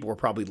lot of people were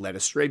probably led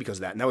astray because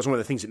of that. And that was one of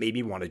the things that made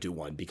me want to do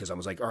one, because I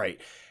was like, all right,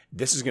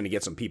 this is going to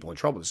get some people in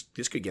trouble.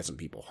 This could get some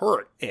people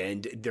hurt.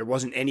 And there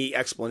wasn't any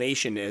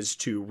explanation as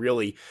to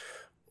really,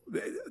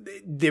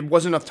 there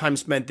wasn't enough time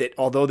spent that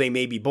although they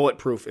may be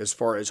bulletproof as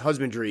far as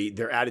husbandry,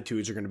 their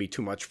attitudes are going to be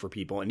too much for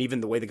people. And even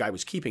the way the guy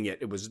was keeping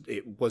it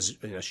was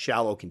in a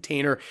shallow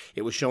container.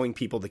 It was showing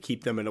people to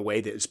keep them in a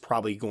way that is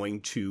probably going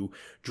to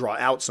draw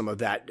out some of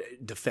that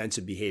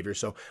defensive behavior.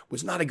 So it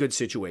was not a good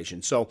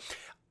situation. So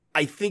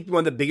I think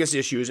one of the biggest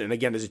issues, and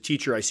again, as a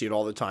teacher, I see it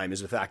all the time,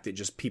 is the fact that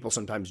just people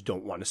sometimes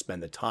don't want to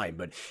spend the time.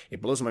 But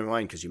it blows my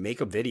mind because you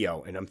make a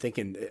video, and I'm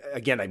thinking,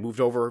 again, I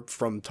moved over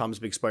from Tom's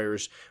Big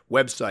Spiders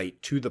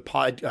website to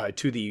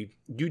the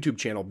YouTube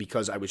channel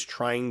because I was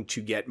trying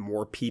to get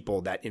more people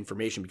that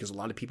information, because a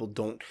lot of people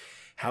don't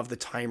have the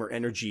time or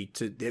energy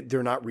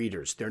they're not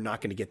readers. They're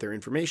not going to get their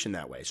information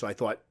that way. So I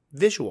thought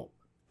visual,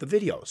 the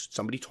videos,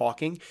 somebody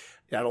talking,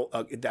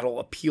 that'll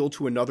appeal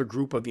to another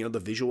group of, the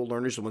visual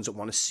learners, the ones that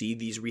want to see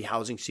these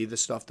rehousing, see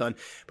this stuff done.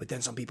 But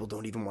then some people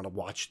don't even want to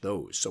watch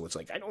those. So it's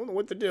like, I don't know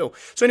what to do.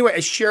 So anyway,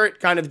 I share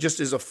it kind of just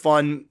as a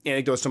fun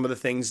anecdote, some of the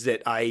things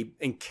that I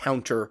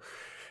encounter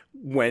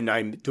when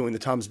I'm doing the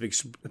Tom's Big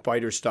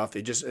Spider stuff,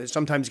 it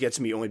sometimes gets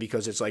me only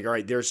because it's like, all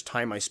right, there's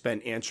time I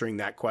spent answering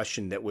that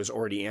question that was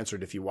already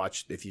answered if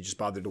you just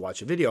bothered to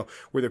watch a video,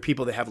 where there are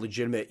people that have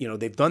legitimate,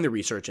 they've done the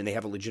research and they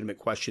have a legitimate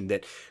question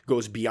that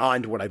goes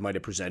beyond what I might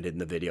have presented in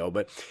the video.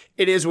 But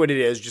it is what it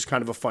is, just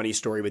kind of a funny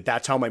story. But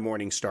that's how my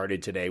morning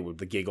started today, with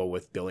the giggle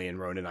with Billy and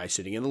Ronan and I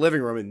sitting in the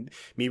living room and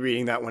me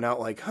reading that one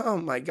out like, oh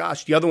my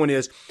gosh. The other one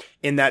is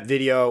in that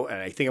video, and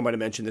I think I might have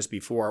mentioned this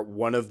before,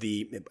 I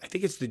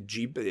think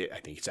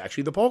it's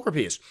actually the poker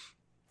piece.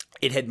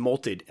 It had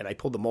molted and I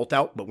pulled the molt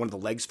out, but one of the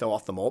legs fell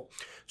off the molt.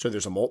 So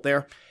there's a molt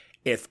there.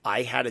 If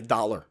I had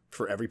 $1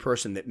 for every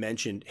person that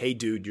mentioned, hey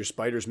dude, your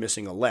spider's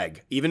missing a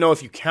leg, even though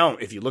if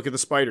you look at the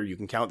spider, you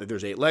can count that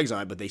there's 8 legs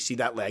on it, but they see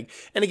that leg.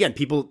 And again,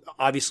 people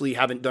obviously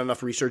haven't done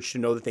enough research to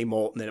know that they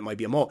molt and that it might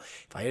be a molt.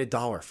 If I had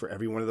 $1 for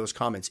every one of those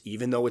comments,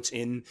 even though it's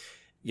in,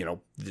 the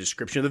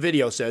description of the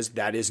video says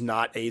that is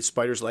not a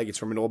spider's leg, it's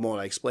from an old molt,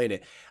 and I explain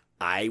it,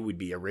 I would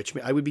be a rich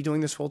man. I would be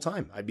doing this full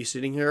time. I'd be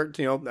sitting here,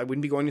 I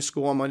wouldn't be going to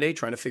school on Monday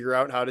trying to figure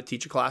out how to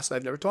teach a class that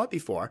I've never taught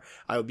before.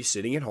 I would be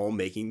sitting at home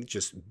making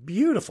just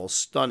beautiful,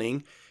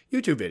 stunning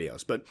YouTube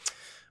videos. But,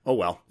 oh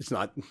well, it's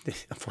not,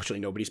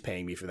 unfortunately, nobody's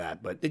paying me for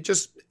that. But it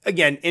just,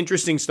 again,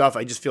 interesting stuff.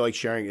 I just feel like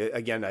sharing it.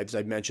 Again, as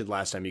I mentioned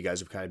last time, you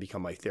guys have kind of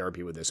become my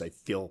therapy with this. I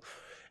feel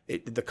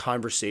the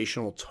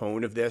conversational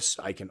tone of this,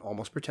 I can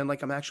almost pretend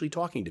like I'm actually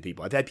talking to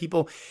people. I've had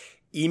people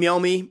email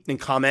me and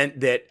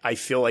comment that I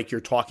feel like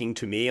you're talking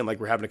to me and like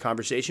we're having a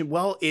conversation.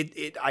 Well,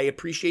 I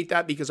appreciate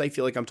that because I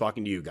feel like I'm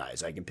talking to you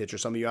guys. I can picture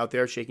some of you out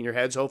there shaking your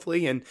heads,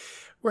 hopefully, and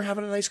we're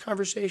having a nice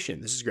conversation.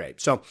 This is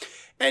great. So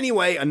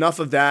anyway, enough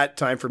of that.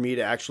 Time for me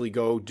to actually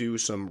go do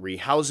some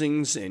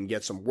rehousings and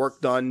get some work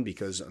done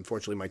because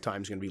unfortunately my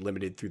time is going to be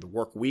limited through the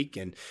work week.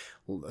 And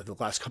the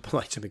last couple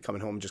of nights I've been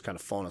coming home just kind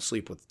of falling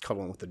asleep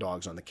cuddling with the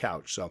dogs on the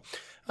couch. So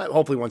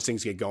hopefully once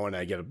things get going,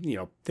 I get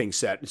things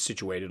set and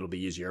situated, it'll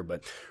be easier.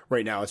 But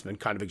right now it's been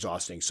kind of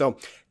exhausting. So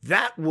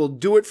that will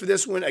do it for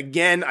this one.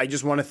 Again, I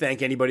just want to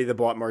thank anybody that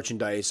bought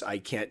merchandise. I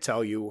can't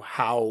tell you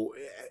how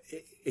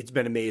it's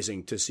been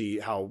amazing to see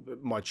how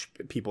much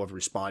people have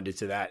responded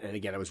to that. And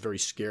again, I was very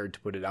scared to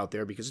put it out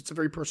there because it's a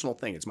very personal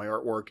thing. It's my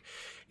artwork.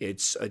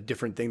 It's a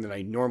different thing than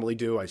I normally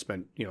do. I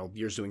spent,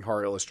 years doing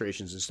horror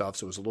illustrations and stuff.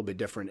 So it was a little bit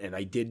different. And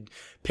I did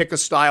pick a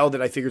style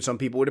that I figured some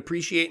people would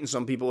appreciate and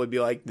some people would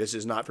be like, this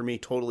is not for me.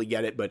 Totally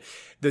get it. But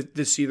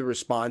to see the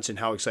response and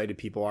how excited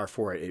people are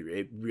for it,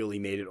 it really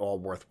made it all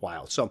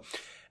worthwhile. So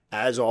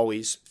as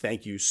always,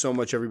 thank you so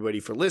much, everybody,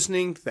 for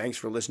listening. Thanks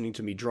for listening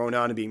to me drone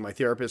on and being my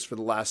therapist for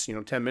the last,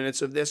 10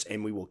 minutes of this.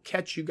 And we will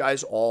catch you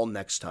guys all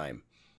next time.